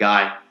like the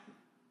guy.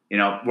 You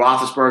know,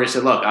 Roethlisberger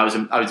said, "Look, I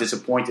was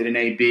disappointed in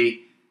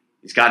AB.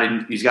 He's got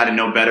to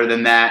know better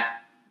than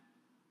that."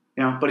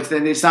 You know, but it's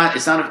not.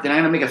 They're not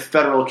going to make a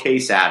federal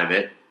case out of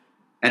it,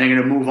 and they're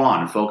going to move on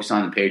and focus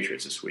on the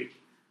Patriots this week,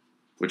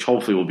 which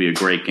hopefully will be a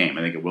great game.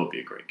 I think it will be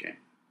a great game.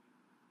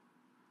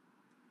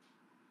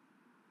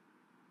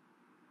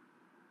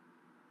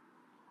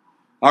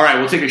 All right,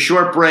 we'll take a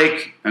short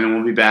break, and then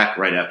we'll be back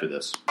right after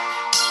this.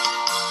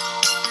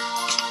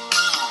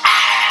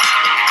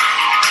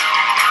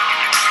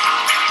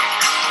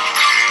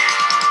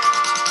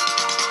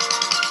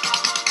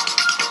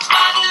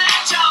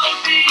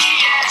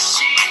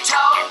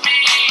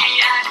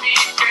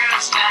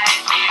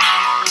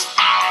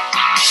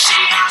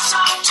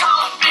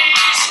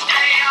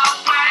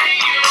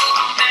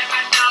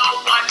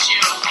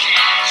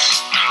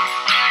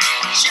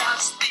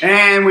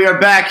 And we are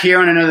back here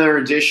on another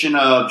edition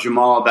of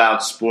Jamal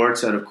About Sports.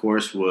 That, of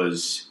course,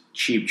 was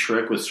Cheap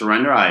Trick with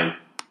Surrender. I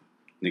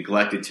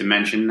neglected to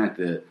mention at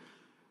the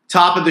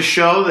top of the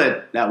show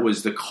that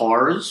was the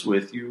Cars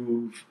with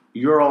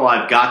You're All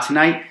I've Got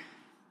Tonight.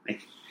 I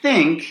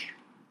think,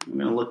 I'm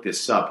going to look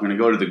this up. I'm going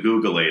to go to the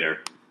Googleator.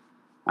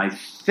 I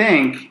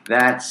think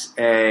that's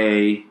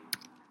a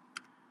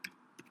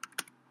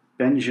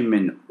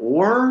Benjamin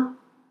Orr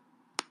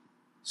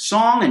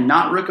song and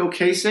not Rick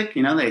Ocasek.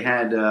 You know, they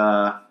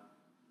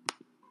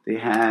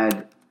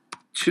had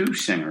two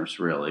singers,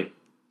 really.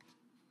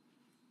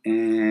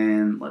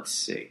 And let's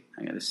see.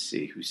 I got to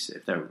see who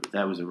said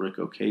that was a Rick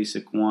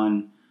Ocasek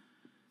one.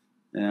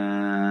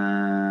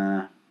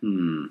 Trying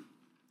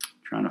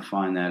to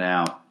find that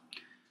out.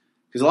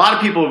 Because a lot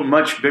of people are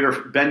much bigger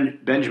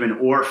Benjamin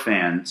Orr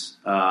fans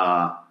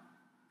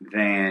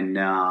than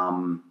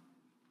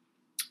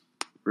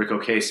Rick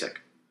Ocasek,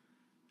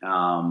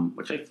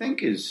 which I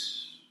think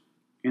is,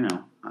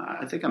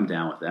 I think I'm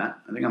down with that.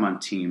 I think I'm on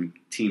Team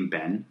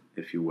Ben,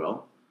 if you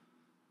will.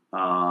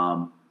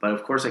 But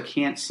of course, I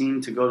can't seem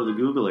to go to the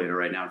Googleator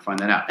right now and find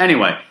that out.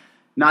 Anyway,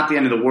 not the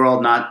end of the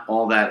world, not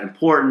all that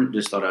important.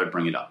 Just thought I would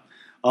bring it up.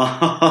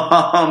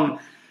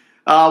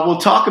 We'll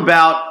talk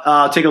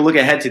about, take a look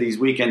ahead to these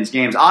weekend's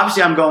games.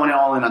 Obviously, I'm going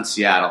all in on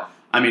Atlanta.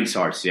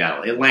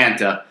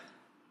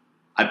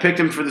 I picked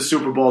him for the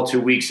Super Bowl 2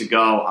 weeks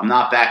ago. I'm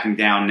not backing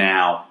down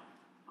now.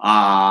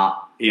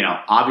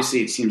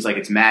 Obviously it seems like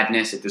it's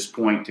madness at this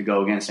point to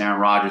go against Aaron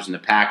Rodgers and the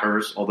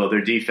Packers, although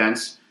their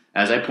defense,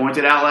 as I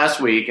pointed out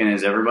last week, and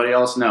as everybody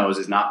else knows,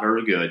 is not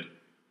very good.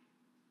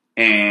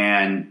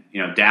 And,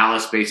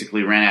 Dallas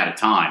basically ran out of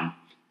time.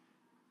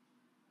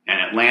 And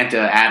Atlanta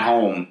at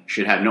home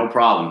should have no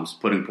problems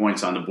putting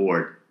points on the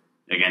board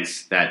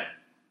against that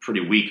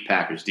pretty weak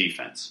Packers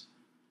defense.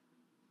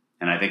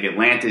 And I think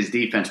Atlanta's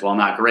defense, while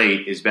not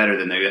great, is better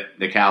than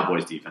the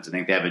Cowboys' defense. I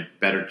think they have a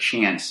better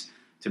chance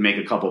to make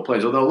a couple of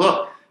plays. Although,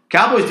 look,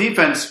 Cowboys'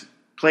 defense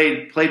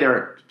played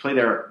their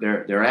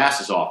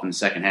asses off in the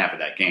second half of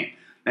that game.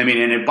 I mean,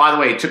 and by the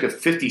way, it took a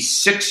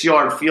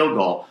 56-yard field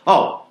goal.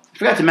 Oh, I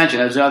forgot to mention,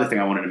 that was the other thing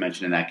I wanted to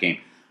mention in that game.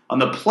 On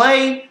the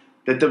play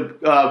that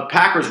the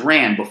Packers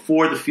ran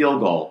before the field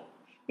goal,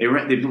 they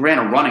ran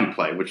a running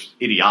play, which is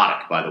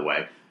idiotic, by the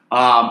way.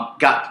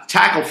 Got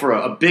tackled for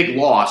a big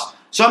loss.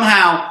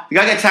 Somehow, the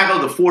guy got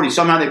tackled at the 40.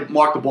 Somehow they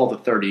marked the ball at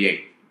the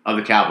 38 of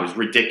the Cowboys.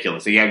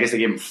 Ridiculous. I guess they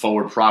gave him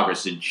forward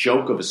progress. A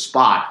joke of a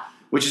spot,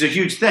 which is a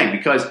huge thing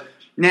because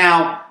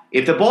now,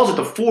 if the ball's at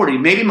the 40,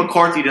 maybe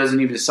McCarthy doesn't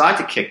even decide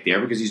to kick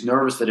there because he's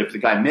nervous that if the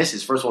guy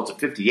misses, first of all, it's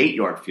a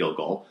 58-yard field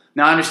goal.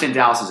 Now, I understand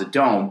Dallas is a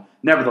dome.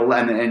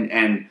 Nevertheless,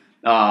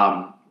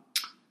 not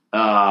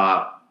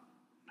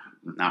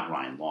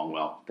Ryan Longwell.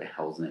 What the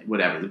hell's his name?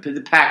 Whatever.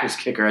 The Packers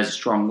kicker has a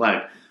strong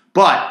leg.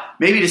 But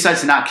maybe he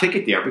decides to not kick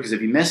it there because if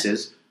he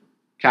misses,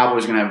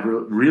 Cowboys are going to have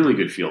really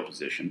good field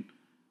position.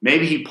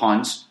 Maybe he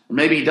punts, or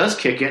maybe he does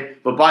kick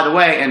it. But by the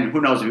way, and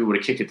who knows if he would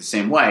have kicked it the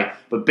same way,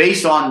 but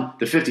based on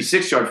the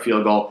 56-yard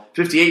field goal,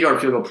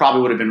 58-yard field goal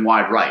probably would have been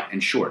wide right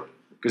and short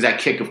because that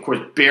kick, of course,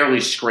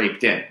 barely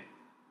scraped in.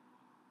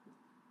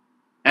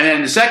 And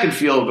then the second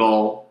field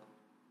goal,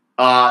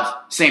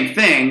 Same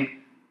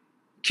thing.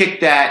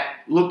 Kick that,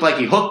 looked like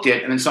he hooked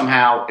it, and then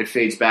somehow it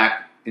fades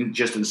back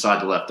just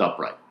inside the left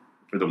upright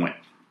for the win.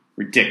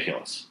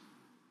 Ridiculous.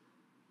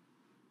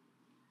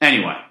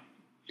 Anyway.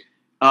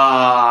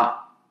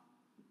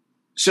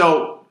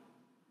 So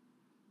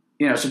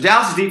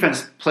Dallas'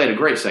 defense played a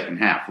great second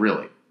half,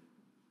 really.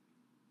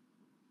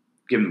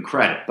 Give them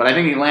credit. But I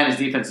think Atlanta's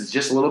defense is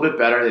just a little bit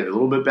better. They have a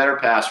little bit better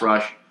pass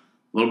rush,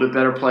 a little bit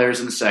better players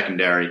in the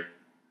secondary.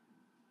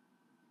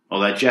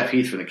 Well, that Jeff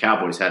Heath from the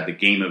Cowboys had the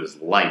game of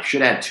his life.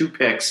 Should have had 2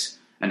 picks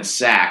and a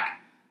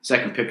sack.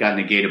 Second pick got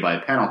negated by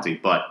a penalty,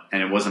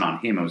 and it wasn't on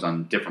him. It was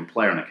on a different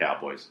player in the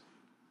Cowboys.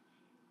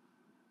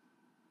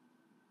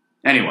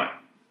 Anyway,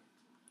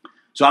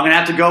 so I'm going to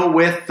have to go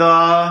with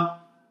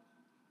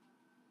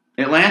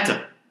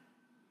Atlanta.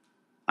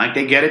 I think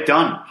they get it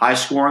done. High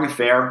scoring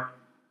affair.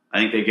 I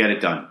think they get it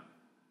done.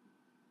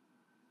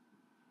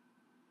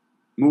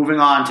 Moving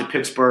on to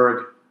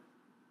Pittsburgh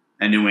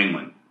and New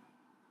England.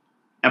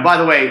 And by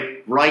the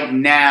way, right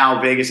now,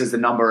 Vegas has the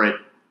number at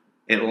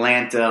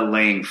Atlanta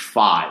laying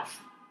 5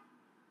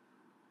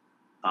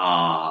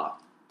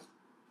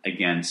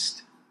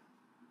 against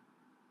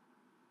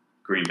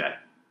Green Bay.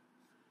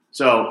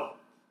 So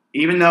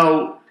even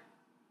though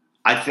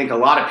I think a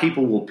lot of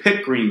people will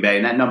pick Green Bay,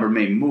 and that number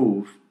may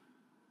move,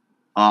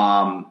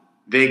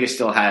 Vegas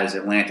still has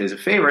Atlanta as a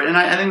favorite, and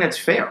I think that's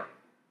fair. I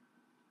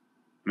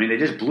mean, they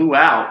just blew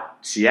out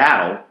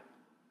Seattle,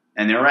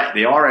 and they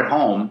are at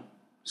home,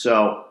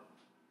 so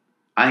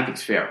I think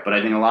it's fair. But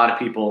I think a lot of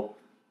people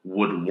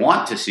would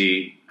want to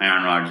see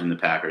Aaron Rodgers and the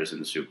Packers in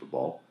the Super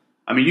Bowl.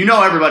 I mean,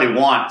 everybody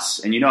wants,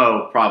 and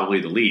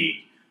probably the league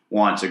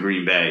wants a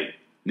Green Bay,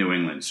 New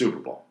England Super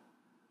Bowl.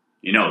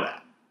 You know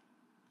that.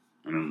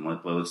 I mean,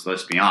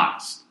 let's be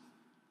honest.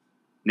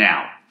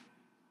 Now,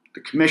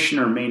 the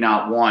commissioner may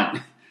not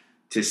want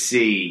to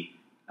see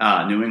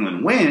New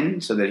England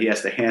win so that he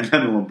has to hand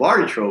them the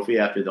Lombardi Trophy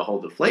after the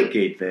whole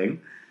Deflategate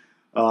thing.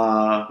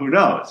 Who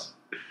knows?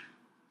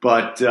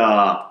 But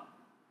I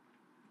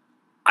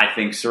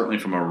think certainly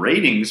from a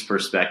ratings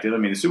perspective, I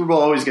mean, the Super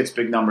Bowl always gets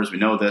big numbers. We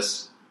know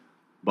this.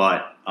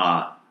 But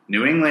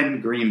New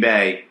England, Green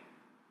Bay,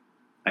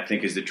 I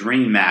think is the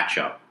dream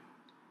matchup.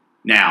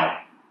 Now,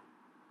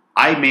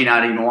 I may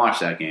not even watch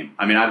that game.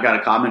 I mean,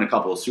 I'm in a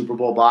couple of Super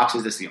Bowl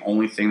boxes. That's the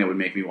only thing that would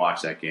make me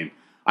watch that game.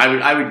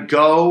 I would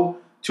go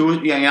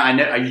to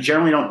I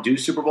generally don't do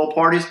Super Bowl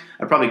parties.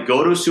 I'd probably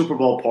go to a Super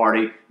Bowl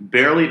party,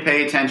 barely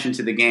pay attention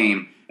to the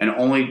game, and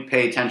only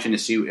pay attention to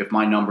see if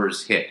my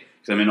numbers hit.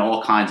 Because I'm in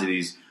all kinds of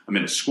these. I'm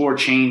in a score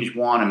change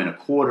one. I'm in a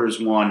quarters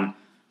one.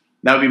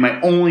 That would be my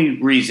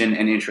only reason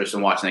and interest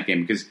in watching that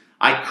game, because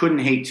I couldn't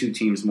hate 2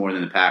 teams more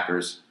than the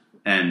Packers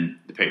and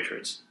the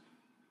Patriots.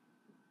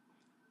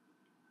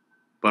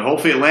 But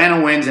hopefully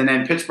Atlanta wins, and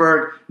then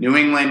Pittsburgh, New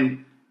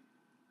England.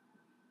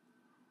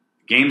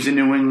 Games in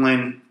New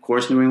England. Of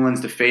course, New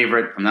England's the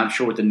favorite. I'm not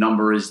sure what the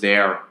number is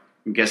there.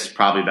 I guess it's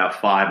probably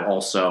about 5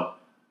 also.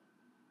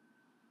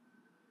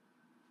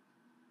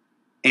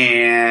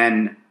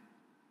 And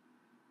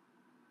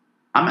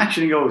I'm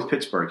actually going to go with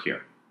Pittsburgh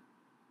here.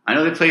 I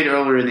know they played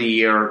earlier in the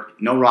year.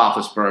 No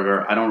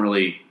Roethlisberger. I don't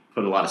really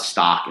put a lot of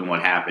stock in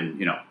what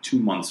happened, 2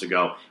 months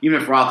ago,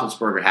 even if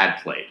Roethlisberger had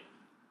played.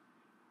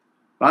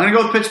 But I'm going to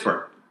go with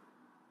Pittsburgh.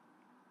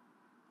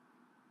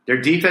 Their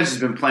defense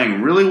has been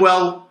playing really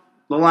well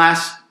the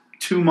last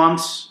 2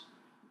 months.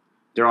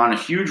 They're on a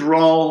huge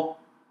roll.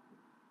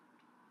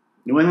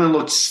 New England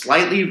looked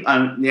slightly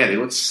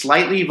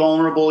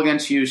vulnerable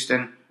against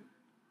Houston.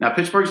 Now,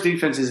 Pittsburgh's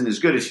defense isn't as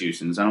good as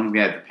Houston's. I don't think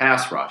they have the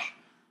pass rush.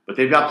 But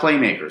they've got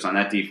playmakers on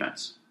that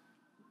defense.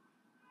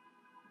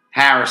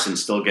 Harrison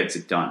still gets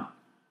it done.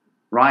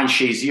 Ryan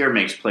Shazier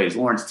makes plays.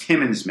 Lawrence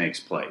Timmons makes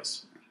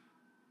plays.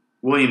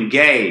 William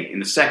Gay in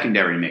the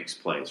secondary makes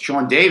plays.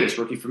 Sean Davis,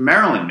 rookie from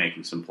Maryland,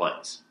 making some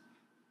plays.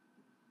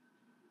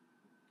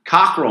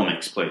 Cockrell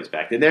makes plays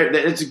back there.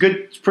 It's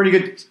pretty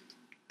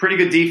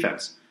good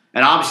defense.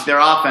 And obviously their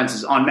offense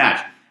is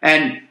unmatched.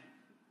 And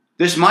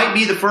this might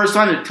be the first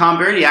time that Tom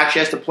Brady actually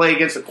has to play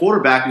against a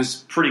quarterback who's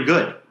pretty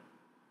good.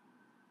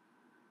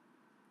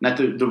 Not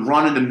the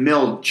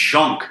run-of-the-mill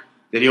junk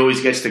that he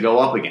always gets to go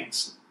up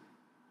against.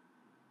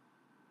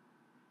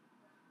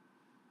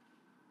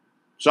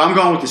 So I'm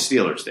going with the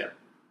Steelers there.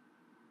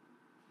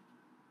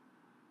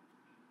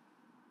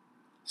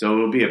 So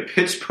it will be a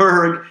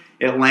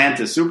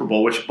Pittsburgh-Atlanta Super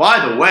Bowl, which,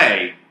 by the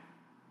way,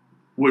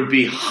 would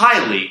be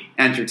highly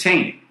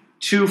entertaining.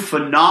 2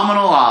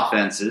 phenomenal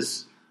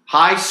offenses,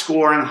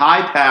 high-scoring,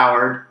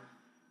 high-powered,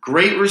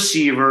 great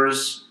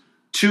receivers,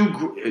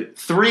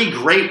 3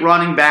 great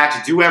running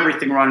backs,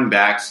 do-everything running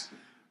backs,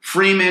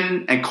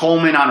 Freeman and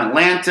Coleman on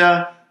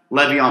Atlanta,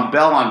 Le'Veon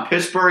Bell on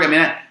Pittsburgh. I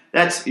mean,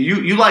 that's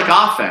you like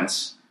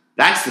offense.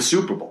 That's the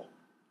Super Bowl.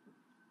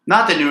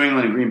 Not that New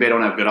England and Green Bay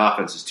don't have good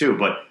offenses too,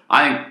 but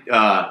I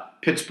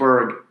think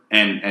Pittsburgh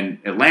and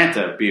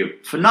Atlanta would be a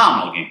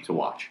phenomenal game to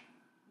watch.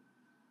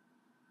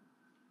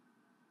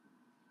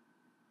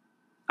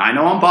 I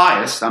know I'm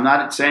biased. I'm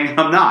not saying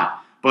I'm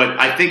not. But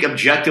I think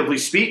objectively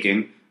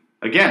speaking,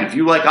 again, if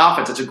you like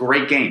offense, it's a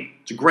great game.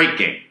 It's a great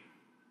game.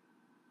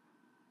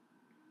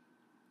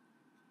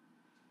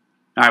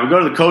 All right, we go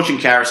to the coaching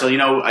carousel.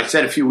 I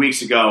said a few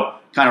weeks ago,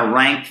 kind of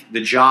rank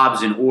the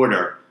jobs in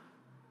order.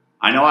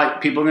 I know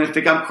people are going to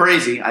think I'm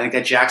crazy. I think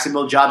that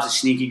Jacksonville job's a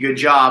sneaky good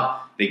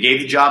job. They gave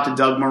the job to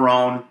Doug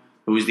Marrone,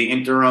 who was the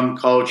interim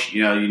coach.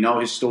 You know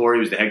his story. He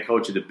was the head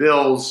coach of the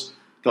Bills.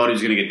 Thought he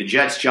was going to get the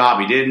Jets job.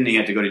 He didn't. He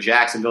had to go to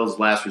Jacksonville as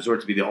last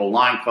resort to be the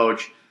O-line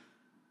coach.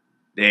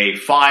 They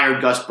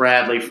fired Gus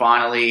Bradley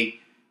finally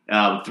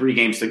with 3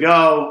 games to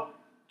go.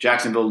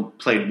 Jacksonville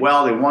played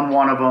well. They won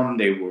one of them.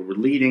 They were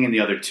leading in the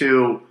other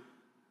 2.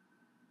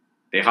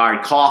 They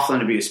hired Coughlin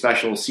to be a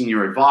special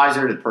senior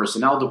advisor to the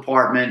personnel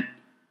department.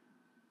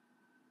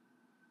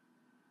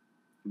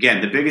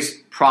 Again, the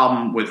biggest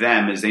problem with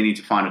them is they need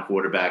to find a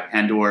quarterback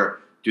and/or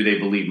do they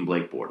believe in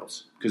Blake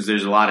Bortles? Because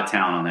there's a lot of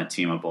talent on that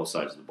team on both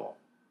sides of the ball.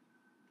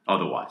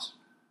 Otherwise.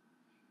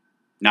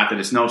 Not that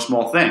it's no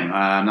small thing.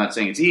 I'm not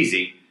saying it's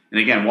easy. And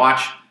again,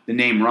 watch the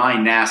name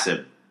Ryan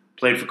Nassib.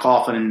 Played for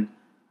Coughlin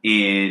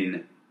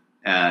in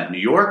New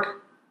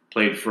York.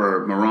 Played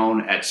for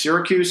Marrone at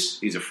Syracuse.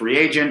 He's a free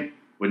agent.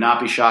 Would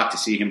not be shocked to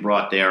see him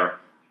brought there.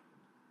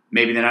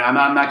 Maybe then I'm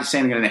not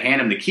saying they're going to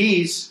hand him the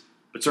keys,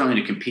 but certainly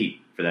to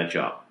compete for that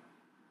job.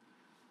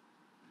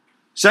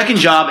 Second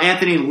job,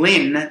 Anthony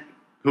Lynn,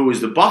 who was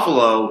the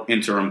Buffalo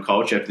interim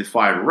coach after they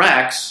fired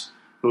Rex,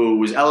 who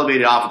was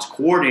elevated offensive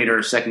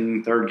coordinator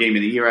second, third game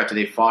of the year after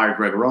they fired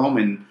Greg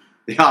Roman,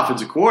 the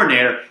offensive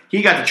coordinator.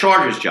 He got the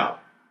Chargers job.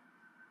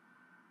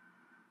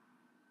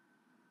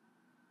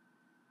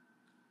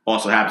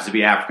 Also happens to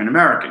be African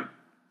American.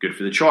 Good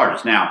for the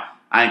Chargers. Now,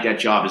 I think that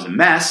job is a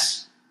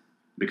mess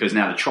because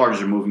now the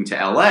Chargers are moving to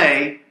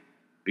L.A.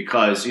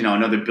 because,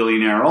 another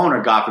billionaire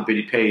owner, God forbid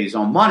he pay his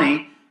own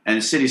money, and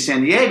the city of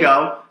San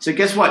Diego said,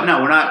 guess what?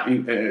 No, we're not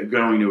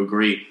going to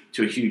agree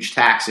to a huge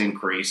tax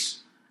increase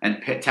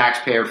and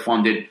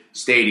taxpayer-funded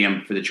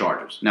stadium for the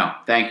Chargers. No,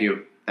 thank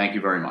you. Thank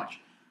you very much.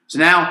 So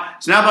now,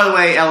 by the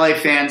way, LA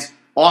fans,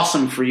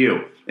 awesome for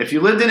you. If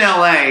you lived in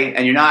LA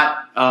and you're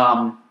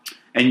not,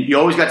 and you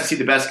always got to see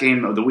the best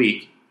game of the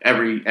week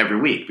every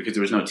week because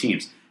there was no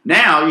teams.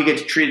 Now you get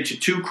to treat it to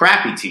 2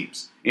 crappy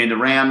teams in the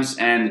Rams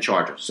and the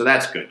Chargers. So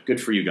that's good.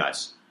 Good for you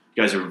guys.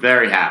 You guys are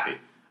very happy.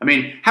 I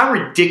mean, how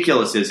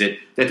ridiculous is it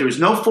that there was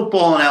no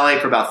football in LA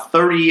for about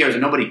 30 years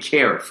and nobody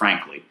cared,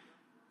 frankly.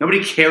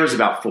 Nobody cares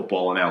about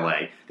football in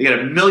LA. They got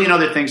a million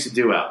other things to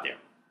do out there.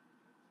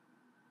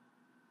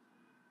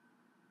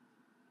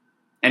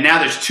 And now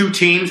there's 2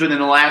 teams within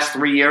the last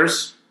 3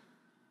 years.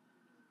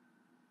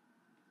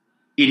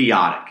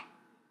 Idiotic.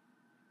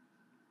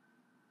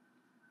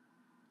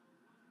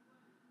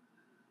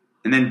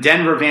 And then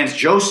Denver Vance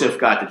Joseph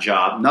got the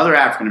job. Another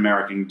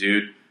African-American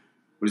dude.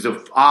 Was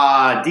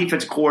the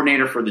defense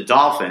coordinator for the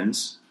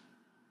Dolphins.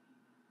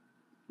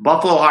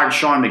 Buffalo hired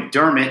Sean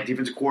McDermott,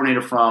 defensive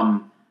coordinator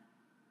from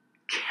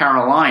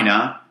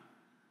Carolina.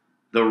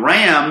 The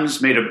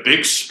Rams made a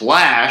big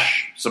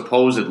splash,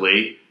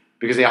 supposedly,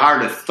 because they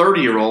hired a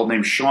 30-year-old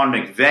named Sean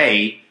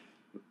McVay,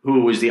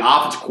 who was the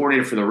offensive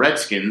coordinator for the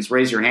Redskins.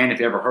 Raise your hand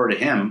if you ever heard of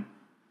him.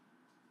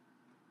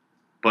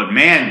 But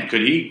man,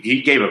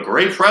 he gave a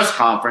great press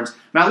conference.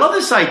 I love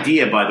this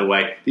idea, by the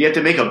way, that you have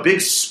to make a big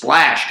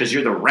splash because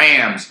you're the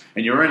Rams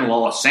and you're in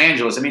Los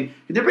Angeles. I mean,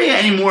 could there be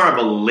a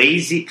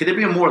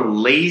more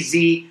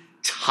lazy,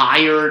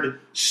 tired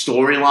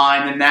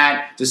storyline than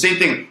that? It's the same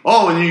thing.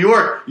 Oh, in New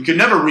York, you can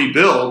never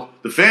rebuild.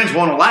 The fans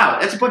won't allow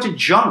it. That's a bunch of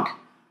junk.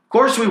 Of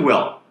course we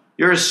will.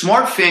 You're a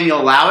smart fan,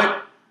 you'll allow it.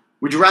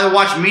 Would you rather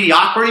watch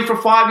mediocrity for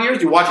 5 years?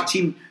 Do you watch a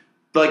team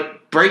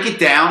break it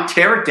down,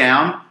 tear it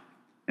down?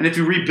 And if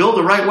you rebuild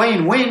the right way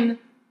and win,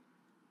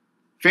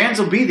 fans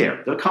will be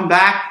there. They'll come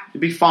back.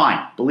 It'll be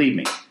fine. Believe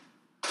me.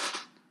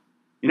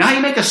 You know how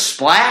you make a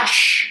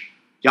splash?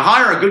 You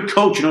hire a good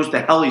coach who knows what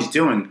the hell he's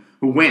doing,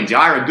 who wins. You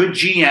hire a good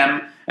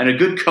GM and a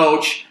good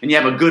coach, and you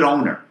have a good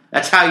owner.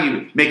 That's how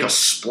you make a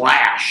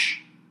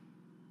splash.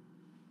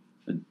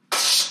 A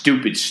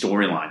stupid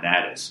storyline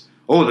that is.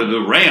 Oh,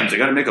 the Rams, they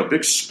got to make a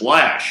big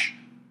splash.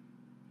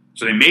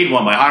 So they made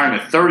one by hiring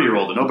a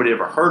 30-year-old that nobody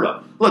ever heard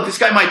of. Look, this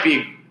guy might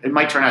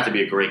turn out to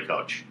be a great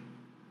coach.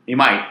 He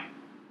might.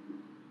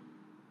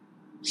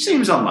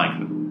 Seems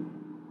unlikely.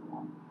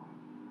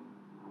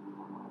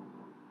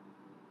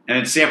 And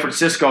then San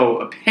Francisco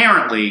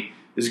apparently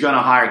is going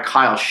to hire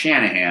Kyle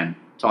Shanahan.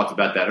 Talked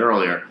about that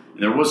earlier.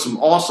 And there was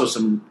also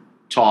some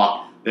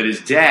talk that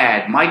his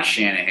dad, Mike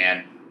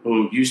Shanahan,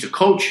 who used to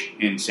coach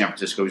in San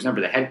Francisco, he was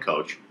never the head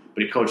coach,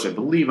 but he coached, I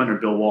believe, under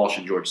Bill Walsh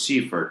and George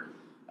Seifert,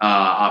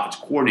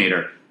 offensive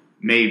coordinator,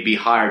 may be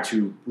hired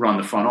to run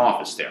the front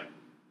office there.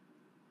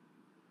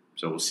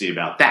 So we'll see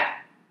about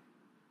that.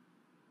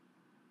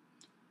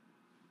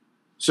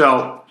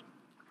 So,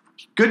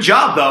 good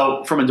job,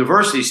 though, from a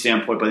diversity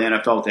standpoint by the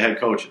NFL with the head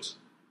coaches.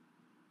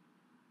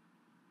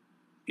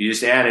 You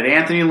just added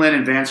Anthony Lynn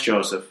and Vance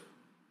Joseph.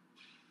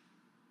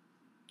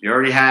 You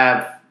already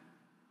have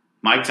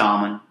Mike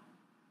Tomlin.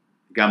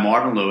 You've got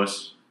Marvin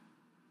Lewis.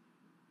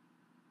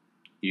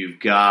 You've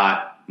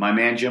got my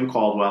man Jim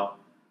Caldwell.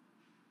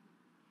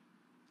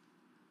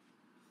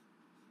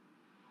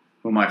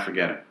 Who am I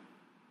forgetting?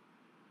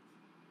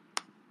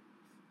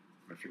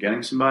 Am I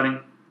forgetting somebody?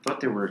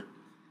 thought there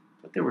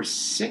were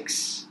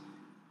 6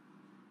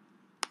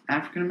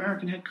 African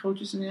American head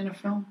coaches in the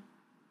NFL.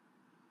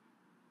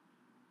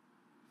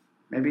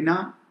 Maybe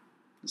not.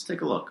 Let's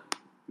take a look.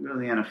 Go to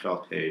the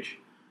NFL page.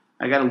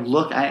 I got to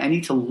look. I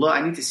need to look.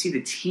 I need to see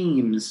the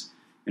teams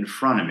in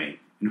front of me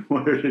in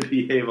order to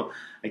be able.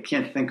 I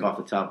can't think off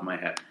the top of my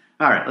head.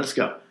 All right, let's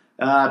go.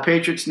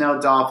 Patriots, no.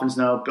 Dolphins,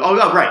 no.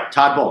 Oh, right.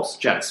 Todd Bowles,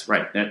 Jets.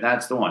 Right.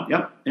 That's the one.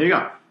 Yep. There you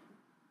go.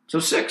 So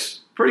 6.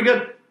 Pretty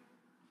good.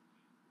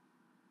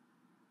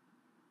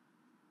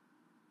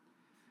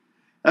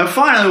 And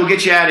finally, we'll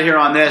get you out of here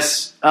on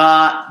this.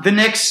 The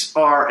Knicks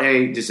are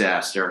a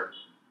disaster.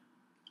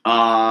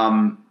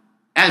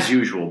 As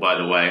usual, by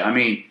the way. I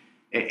mean,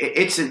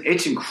 it's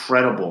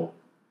incredible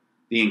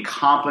the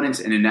incompetence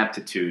and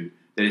ineptitude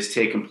that has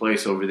taken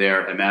place over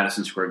there at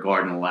Madison Square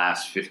Garden the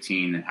last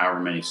 15, however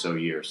many so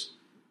years.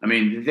 I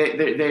mean,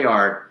 they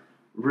are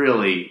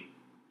really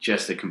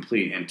just a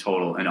complete and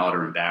total and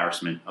utter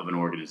embarrassment of an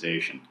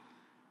organization.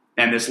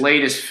 And this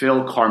latest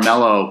Phil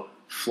Carmelo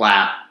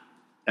flap,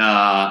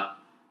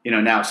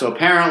 now, so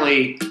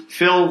apparently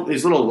Phil,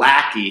 his little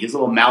lackey, his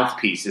little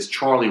mouthpiece is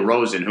Charlie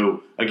Rosen,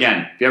 who,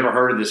 again, if you ever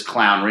heard of this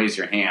clown, raise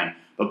your hand.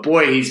 But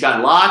boy, he's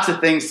got lots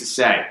of things to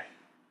say.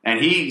 And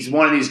he's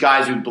one of these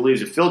guys who believes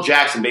that Phil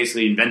Jackson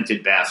basically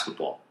invented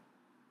basketball.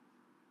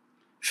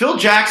 Phil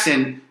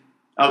Jackson,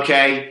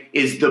 okay,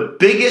 is the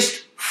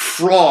biggest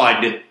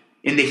fraud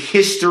in the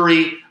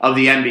history of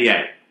the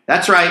NBA.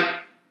 That's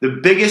right, the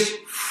biggest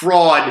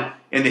fraud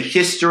in the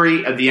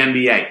history of the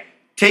NBA.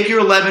 Take your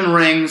 11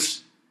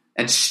 rings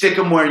and stick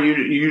them where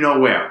you know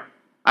where.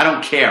 I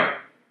don't care.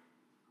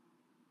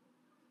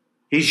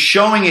 He's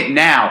showing it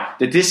now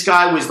that this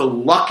guy was the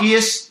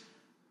luckiest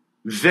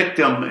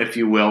victim, if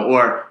you will,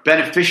 or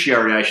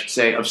beneficiary, I should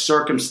say, of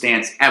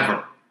circumstance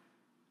ever.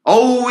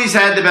 Always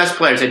had the best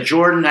players. Had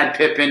Jordan, had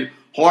Pippen,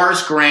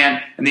 Horace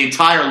Grant, and the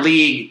entire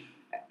league,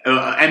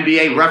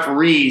 NBA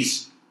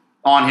referees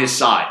on his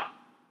side.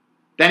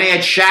 Then he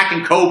had Shaq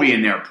and Kobe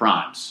in their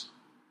primes.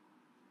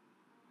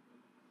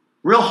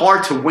 Real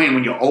hard to win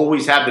when you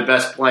always have the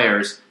best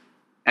players,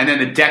 and then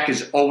the deck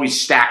is always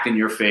stacked in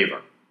your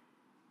favor.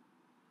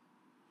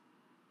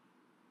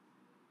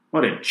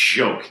 What a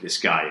joke this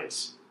guy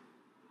is.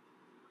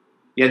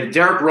 You had the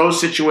Derrick Rose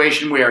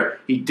situation where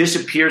he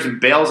disappears and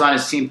bails on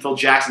his team. Phil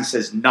Jackson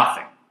says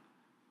nothing.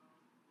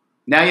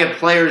 Now you have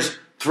players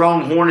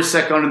throwing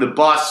Hornacek under the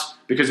bus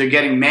because they're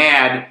getting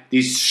mad.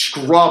 These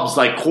scrubs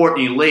like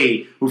Courtney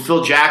Lee, who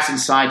Phil Jackson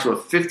signed to a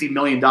 $50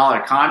 million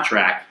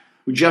contract,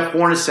 who Jeff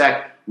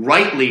Hornacek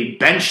rightly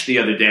benched the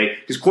other day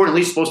because Courtney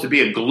Lee's supposed to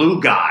be a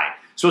glue guy,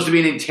 supposed to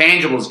be an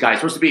intangibles guy,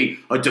 supposed to be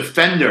a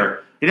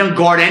defender. He doesn't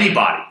guard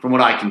anybody, from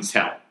what I can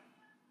tell.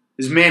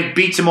 This man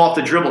beats him off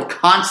the dribble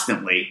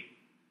constantly.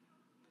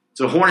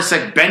 So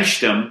Hornacek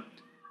benched him,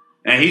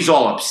 and he's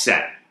all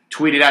upset.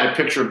 Tweeted out a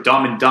picture of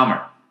Dumb and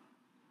Dumber.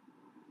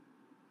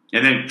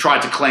 And then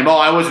tried to claim,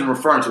 I wasn't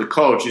referring to the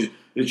coach.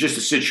 It's just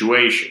a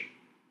situation.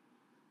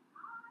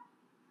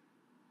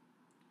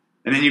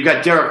 And then you've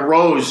got Derrick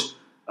Rose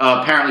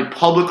apparently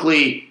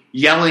publicly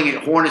yelling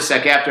at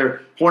Hornacek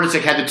after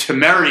Hornacek had the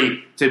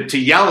temerity to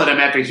yell at him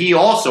after he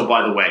also,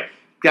 by the way,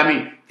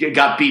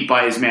 got beat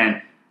by his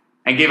man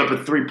and gave up a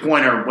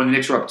 3-pointer when the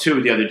Knicks were up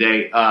 2 the other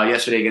day,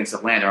 yesterday against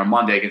Atlanta, or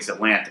Monday against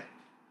Atlanta.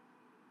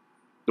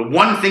 The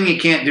one thing he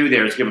can't do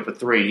there is give up a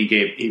 3, and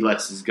he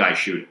lets this guy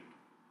shoot it.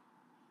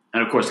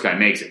 And, of course, the guy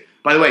makes it.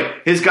 By the way,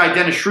 his guy,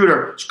 Dennis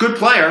Schroeder, is a good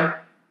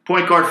player,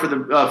 point guard for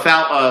the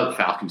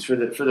Falcons, for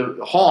the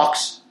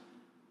Hawks.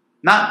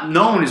 Not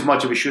known as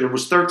much of a shooter,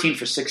 was 13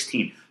 for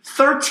 16.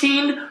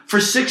 13 for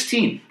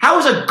 16. How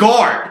is a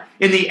guard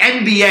in the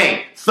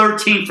NBA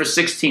 13 for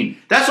 16?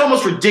 That's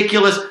almost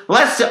ridiculous.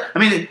 What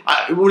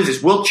is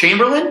this, Wilt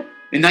Chamberlain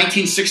in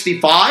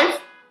 1965?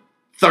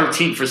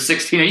 13 for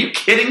 16. Are you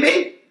kidding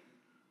me?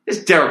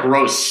 This Derrick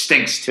Rose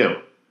stinks too.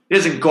 He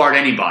doesn't guard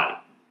anybody.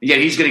 And yet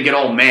he's going to get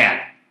all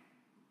mad.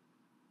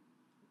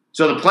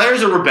 So the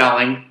players are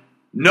rebelling.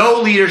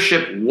 No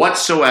leadership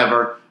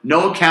whatsoever.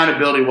 No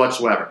accountability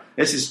whatsoever.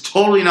 This is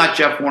totally not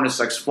Jeff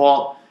Hornacek's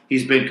fault.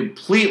 He's been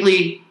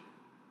completely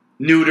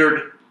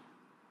neutered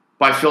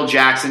by Phil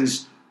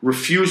Jackson's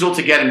refusal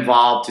to get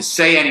involved, to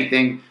say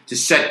anything, to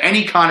set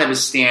any kind of a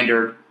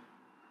standard,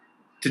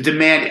 to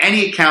demand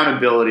any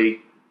accountability.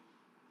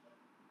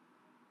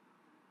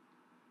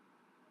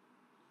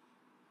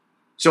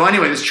 So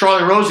anyway, this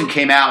Charlie Rosen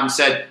came out and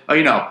said,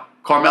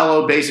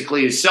 Carmelo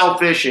basically is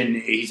selfish and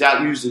he's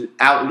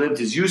outlived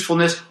his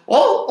usefulness.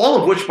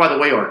 All of which, by the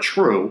way, are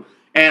true.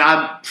 And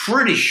I'm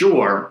pretty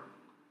sure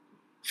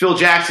Phil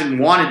Jackson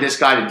wanted this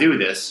guy to do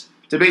this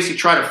to basically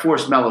try to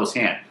force Melo's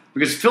hand.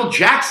 Because Phil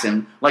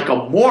Jackson, like a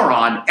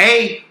moron,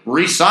 A,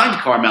 re-signed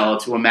Carmelo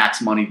to a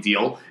max money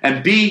deal,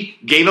 and B,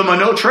 gave him a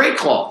no-trade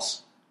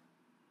clause.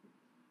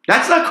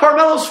 That's not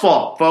Carmelo's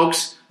fault,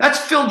 folks. That's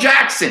Phil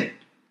Jackson.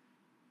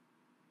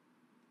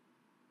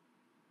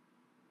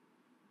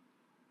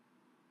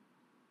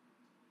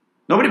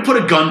 Nobody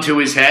put a gun to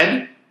his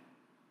head.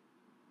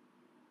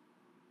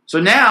 So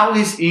now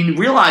he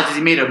realizes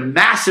he made a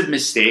massive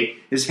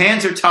mistake. His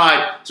hands are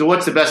tied. So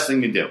what's the best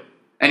thing to do?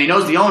 And he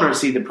knows the owner.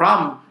 See, the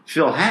problem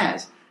Phil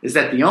has is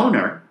that the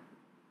owner,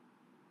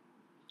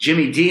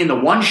 Jimmy D in the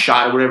One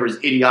Shot, or whatever his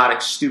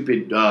idiotic,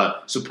 stupid,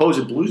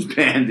 supposed blues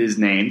band is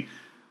named,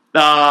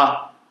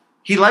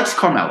 he likes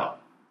Carmelo.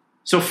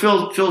 So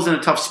Phil's in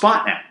a tough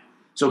spot now.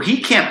 So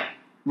he can't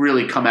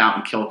really come out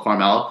and kill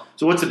Carmelo.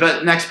 So what's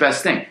the next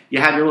best thing? You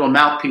have your little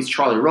mouthpiece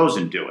Charlie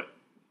Rosen do it.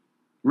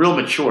 Real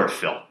mature,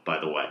 Phil, by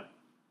the way.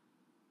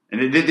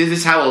 And this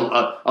is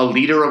how a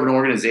leader of an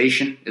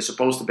organization is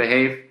supposed to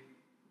behave?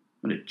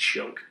 What a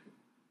joke.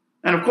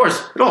 And, of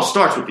course, it all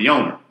starts with the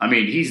owner. I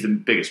mean, he's the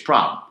biggest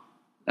problem,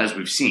 as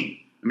we've seen.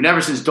 I mean, ever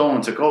since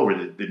Dolan took over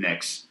the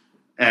Knicks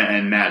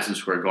and Madison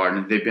Square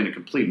Garden, they've been a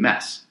complete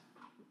mess.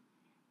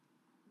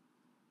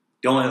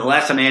 The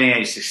last time they had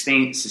any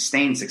sustained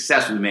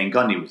success was when Van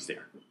Gundy was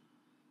there.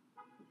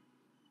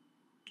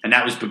 And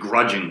that was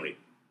begrudgingly.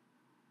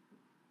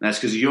 And that's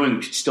because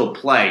Ewing could still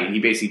play, and he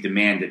basically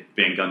demanded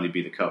Van Gundy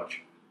be the coach.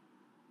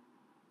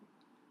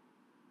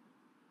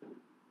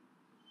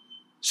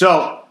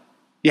 So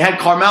you had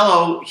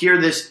Carmelo hear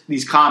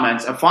these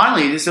comments, and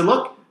finally they said,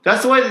 look,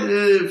 that's the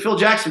way Phil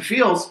Jackson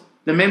feels,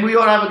 then maybe we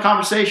ought to have a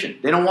conversation.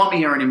 They don't want me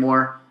here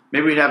anymore.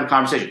 Maybe we'd have a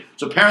conversation.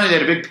 So apparently they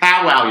had a big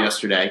powwow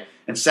yesterday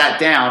and sat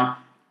down,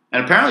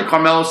 and apparently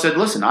Carmelo said,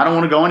 listen, I don't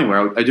want to go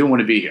anywhere. I do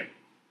want to be here.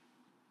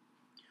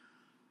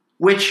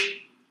 Which,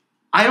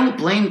 I don't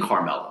blame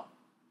Carmelo.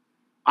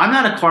 I'm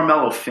not a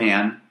Carmelo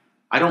fan.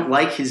 I don't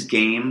like his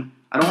game.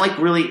 I don't like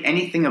really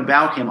anything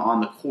about him on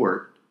the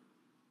court.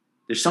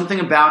 There's something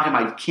about him,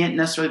 I can't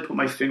necessarily put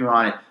my finger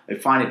on it. I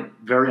find it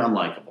very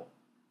unlikable.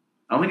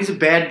 I don't think he's a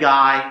bad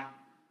guy.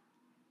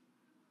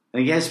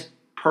 I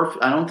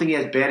don't think he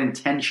has bad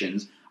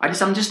intentions.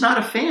 I'm just not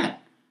a fan.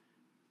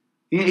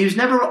 He was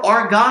never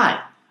our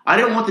guy. I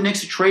didn't want the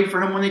Knicks to trade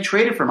for him when they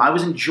traded for him. I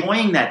was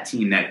enjoying that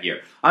team that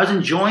year. I was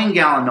enjoying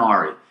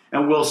Gallinari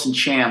and Wilson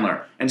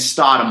Chandler and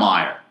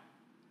Stoudemire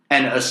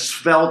and a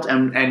svelte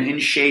and in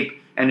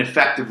shape and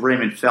effective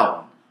Raymond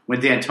Felton when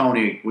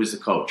D'Antoni was the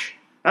coach.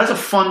 That was a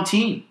fun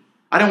team.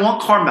 I didn't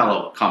want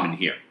Carmelo coming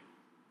here.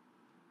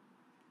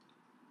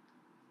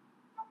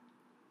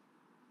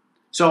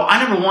 So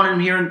I never wanted him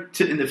here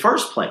in the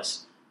first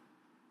place.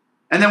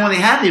 And then when they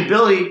had the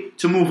ability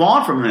to move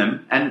on from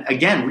him and,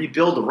 again,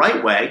 rebuild the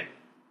right way,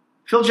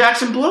 Phil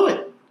Jackson blew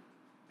it.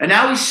 And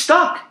now he's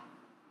stuck.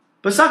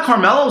 But it's not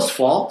Carmelo's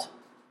fault.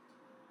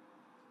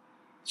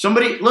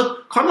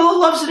 Look, Carmelo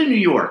loves it in New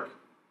York.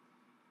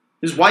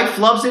 His wife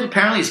loves it.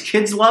 Apparently his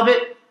kids love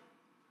it.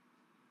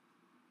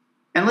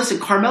 And listen,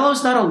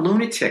 Carmelo's not a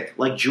lunatic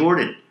like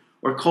Jordan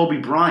or Kobe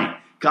Bryant.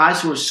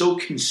 Guys who are so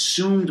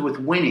consumed with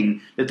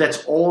winning that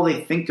that's all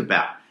they think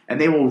about. And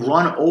they will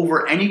run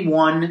over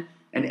anyone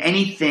and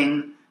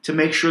anything to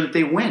make sure that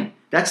they win.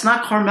 That's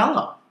not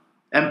Carmelo.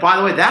 And by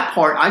the way, that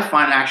part I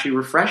find actually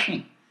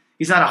refreshing.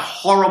 He's not a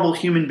horrible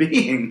human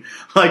being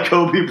like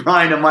Kobe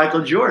Bryant and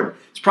Michael Jordan.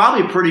 He's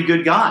probably a pretty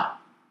good guy.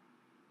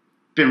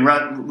 Been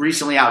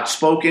recently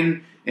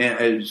outspoken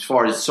as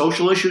far as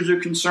social issues are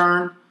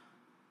concerned.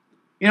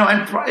 You know,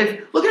 and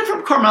look at it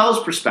from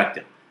Carmelo's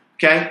perspective.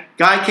 Okay?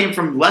 Guy came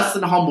from less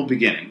than humble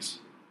beginnings.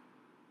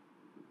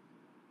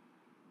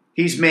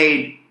 He's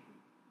made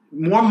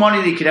more money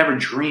than he could ever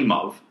dream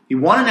of. He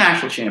won a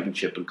national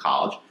championship in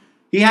college.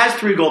 He has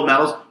 3 gold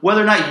medals.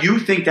 Whether or not you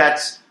think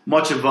that's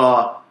much of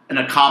an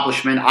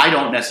accomplishment, I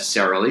don't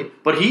necessarily.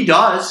 But he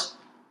does.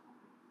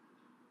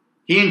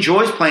 He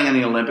enjoys playing in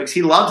the Olympics.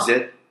 He loves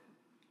it.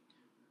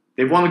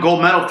 They've won the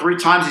gold medal 3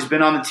 times he's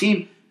been on the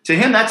team. To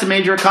him, that's a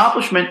major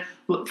accomplishment.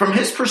 From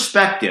his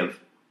perspective,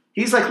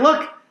 he's like,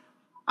 look,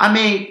 I'm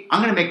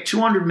going to make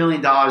 $200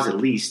 million at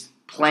least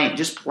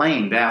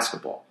playing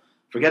basketball.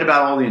 Forget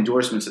about all the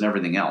endorsements and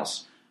everything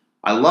else.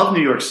 I love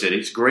New York City.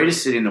 It's the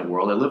greatest city in the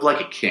world. I live like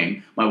a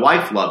king. My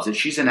wife loves it.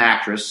 She's an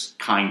actress,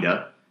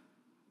 kinda.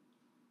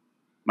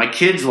 My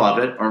kids love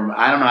it. Or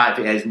I don't know if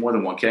he has more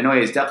than one kid. I know he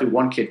has definitely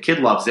one kid. Kid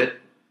loves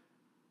it.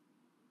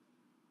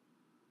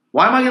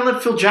 Why am I going to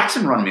let Phil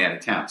Jackson run me out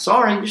of town?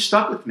 Sorry, you're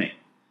stuck with me.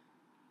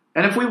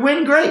 And if we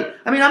win, great.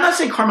 I mean, I'm not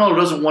saying Carmelo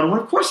doesn't want to win.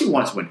 Of course he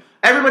wants to win.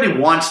 Everybody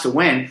wants to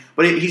win,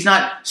 but he's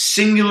not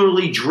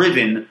singularly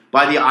driven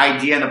by the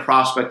idea and the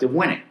prospect of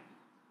winning.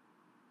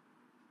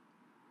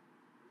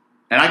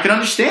 And I can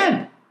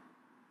understand.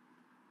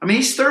 I mean,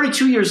 he's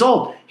 32 years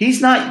old.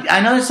 He's not,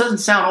 I know this doesn't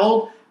sound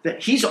old,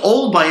 that he's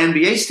old by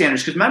NBA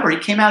standards, because remember, he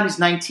came out, he's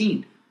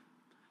 19.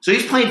 So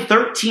he's played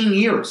 13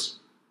 years.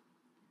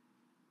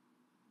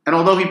 And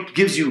although he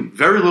gives you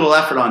very little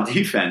effort on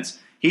defense,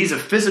 he's a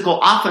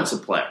physical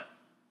offensive player.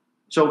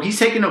 So he's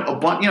taken a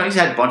bunch, he's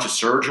had a bunch of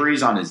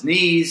surgeries on his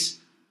knees.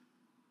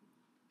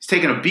 He's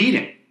taken a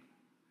beating.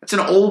 That's an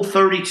old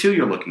 32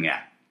 you're looking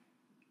at.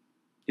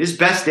 His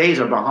best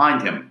days are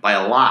behind him by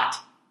a lot.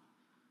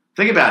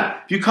 Think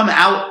about it.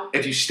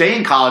 If you stay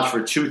in college for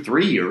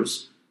 2-3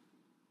 years,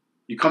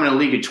 you come in the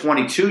league at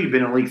 22, you've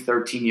been in the league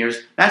 13 years,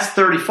 that's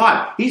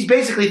 35. He's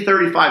basically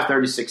 35,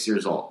 36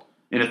 years old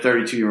in a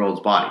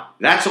 32-year-old's body.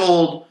 That's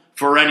old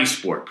for any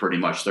sport, pretty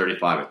much,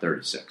 35 or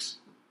 36.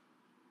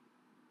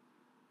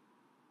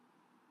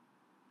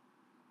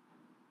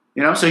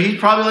 So he's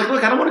probably like,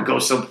 look, I don't want to go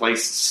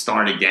someplace to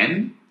start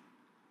again.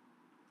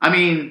 I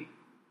mean,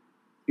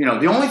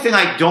 the only thing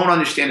I don't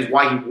understand is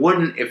why he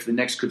wouldn't, if the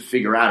Knicks could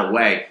figure out a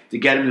way to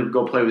get him to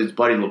go play with his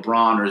buddy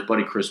LeBron or his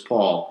buddy Chris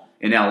Paul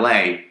in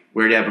L.A.,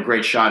 where he'd have a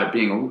great shot at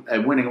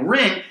winning a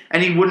ring,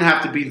 and he wouldn't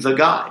have to be the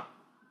guy.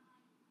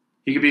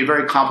 He could be a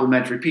very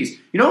complimentary piece.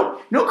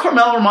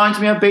 Carmelo reminds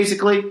me of,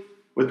 basically,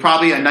 with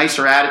probably a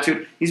nicer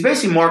attitude? He's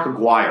basically Mark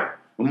Aguirre.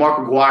 When Mark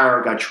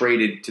Aguirre got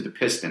traded to the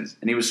Pistons,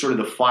 and he was sort of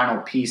the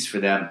final piece for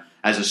them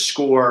as a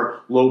scorer,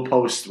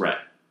 low-post threat.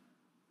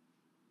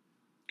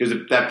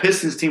 Because that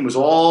Pistons team was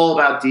all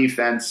about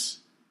defense.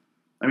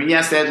 I mean,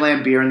 yes, they had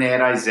Lambeer and they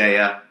had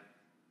Isaiah,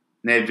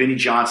 and they had Vinnie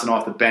Johnson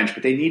off the bench,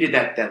 but they needed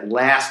that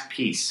last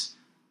piece.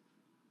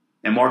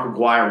 And Mark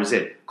Aguirre was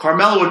it.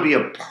 Carmelo would be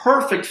a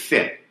perfect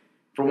fit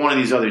for one of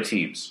these other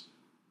teams.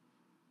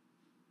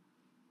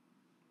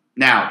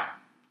 Now,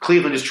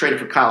 Cleveland just traded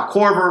for Kyle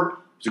Korver.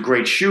 He's a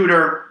great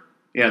shooter.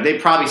 They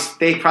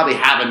probably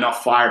have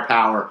enough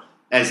firepower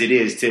as it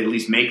is to at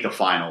least make the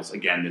finals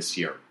again this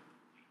year.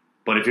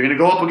 But if you're going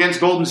to go up against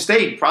Golden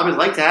State, you'd probably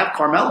like to have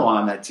Carmelo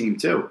on that team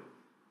too.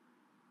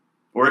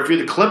 Or if you're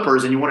the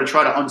Clippers and you want to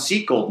try to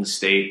unseat Golden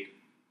State,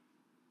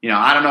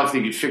 I don't know if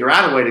they could figure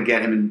out a way to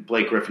get him and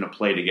Blake Griffin to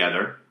play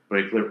together.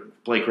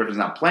 Blake Griffin's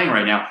not playing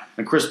right now,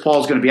 and Chris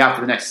Paul's going to be out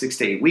for the next 6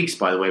 to 8 weeks,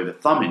 by the way, with a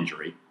thumb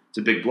injury. It's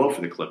a big blow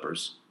for the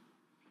Clippers.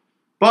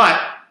 But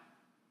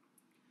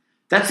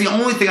that's the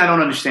only thing I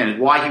don't understand is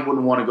why he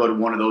wouldn't want to go to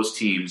one of those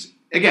teams.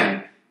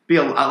 Again,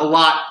 a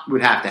lot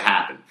would have to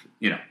happen,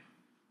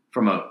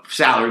 from a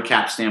salary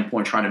cap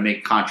standpoint, trying to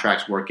make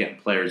contracts work, getting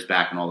players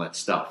back, and all that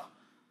stuff.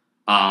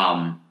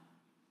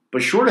 But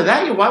short of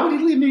that, why would he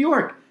leave New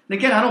York? And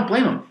again, I don't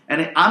blame him.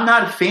 And I'm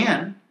not a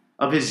fan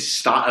of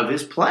his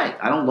play.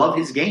 I don't love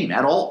his game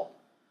at all.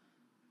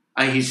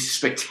 He's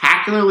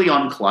spectacularly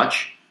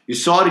unclutch. You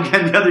saw it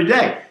again the other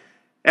day.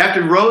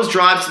 After Rose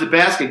drives to the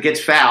basket, gets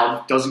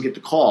fouled, doesn't get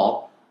the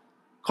call,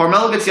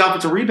 Carmelo gets the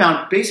offensive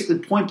rebound, basically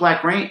point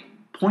blank range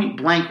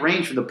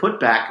for the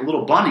putback, a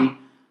little bunny,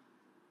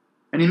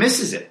 and he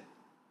misses it.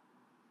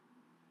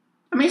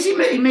 I mean,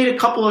 he made a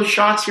couple of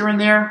shots here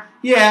and there,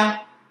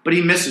 yeah, but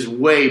he misses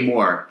way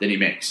more than he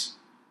makes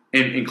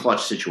in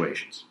clutch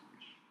situations.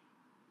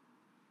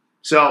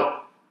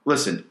 So,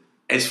 listen,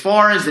 as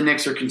far as the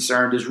Knicks are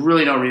concerned, there's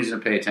really no reason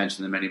to pay attention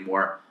to them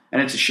anymore,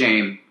 and it's a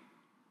shame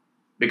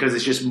because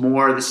it's just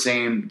more of the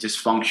same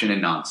dysfunction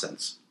and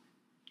nonsense.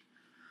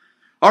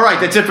 All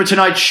right, that's it for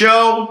tonight's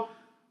show.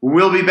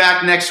 We'll be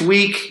back next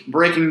week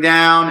breaking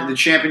down the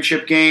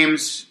championship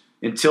games.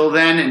 Until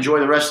then, enjoy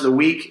the rest of the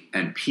week,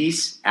 and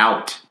peace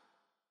out.